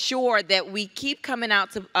make sure that we keep coming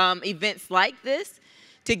out to events like this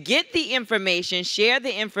to get the information, share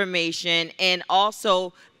the information, and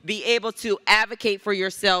also be able to advocate for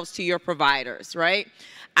yourselves to your providers, right?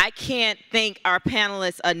 I can't thank our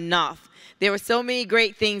panelists enough. There were so many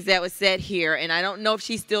great things that was said here, and I don't know if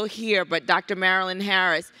she's still here, but Dr. Marilyn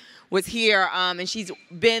Harris was here, and she's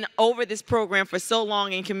been over this program for so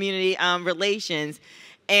long in community relations.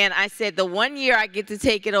 And I said, the 1 year I get to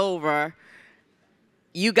take it over,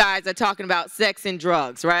 you guys are talking about sex and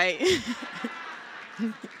drugs, right?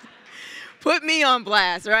 Put me on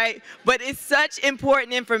blast, right? But it's such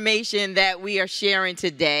important information that we are sharing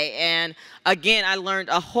today. And again, I learned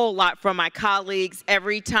a whole lot from my colleagues.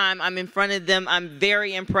 Every time I'm in front of them, I'm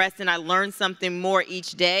very impressed, and I learn something more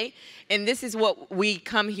each day. And this is what we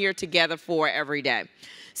come here together for every day.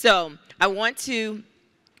 So I want to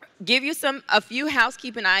give you a few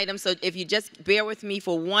housekeeping items. So if you just bear with me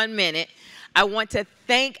for 1 minute, I want to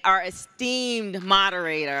thank our esteemed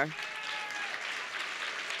moderator.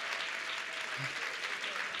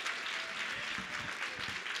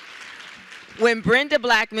 When Brenda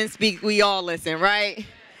Blackmon speaks, we all listen, right?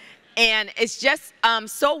 And it's just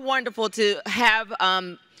so wonderful to have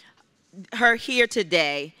her here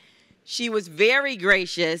today. She was very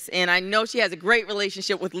gracious, and I know she has a great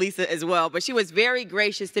relationship with Lisa as well, but she was very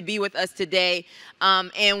gracious to be with us today.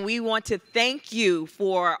 And we want to thank you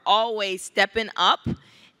for always stepping up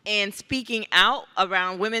and speaking out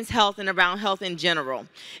around women's health and around health in general.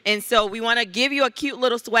 And so we want to give you a cute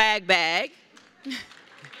little swag bag.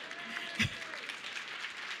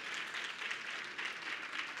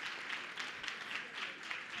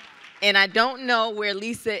 And I don't know where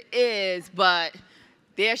Lisa is, but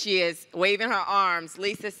there she is, waving her arms.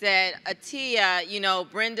 Lisa said, Atiya, you know,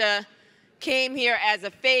 Brenda came here as a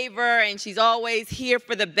favor, and she's always here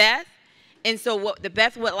for the Beth. And so what the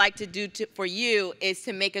Beth would like to do for you is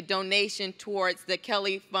to make a donation towards the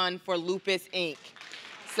Kelly Fund for Lupus, Inc.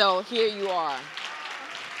 So here you are.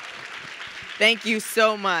 Thank you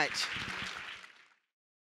so much.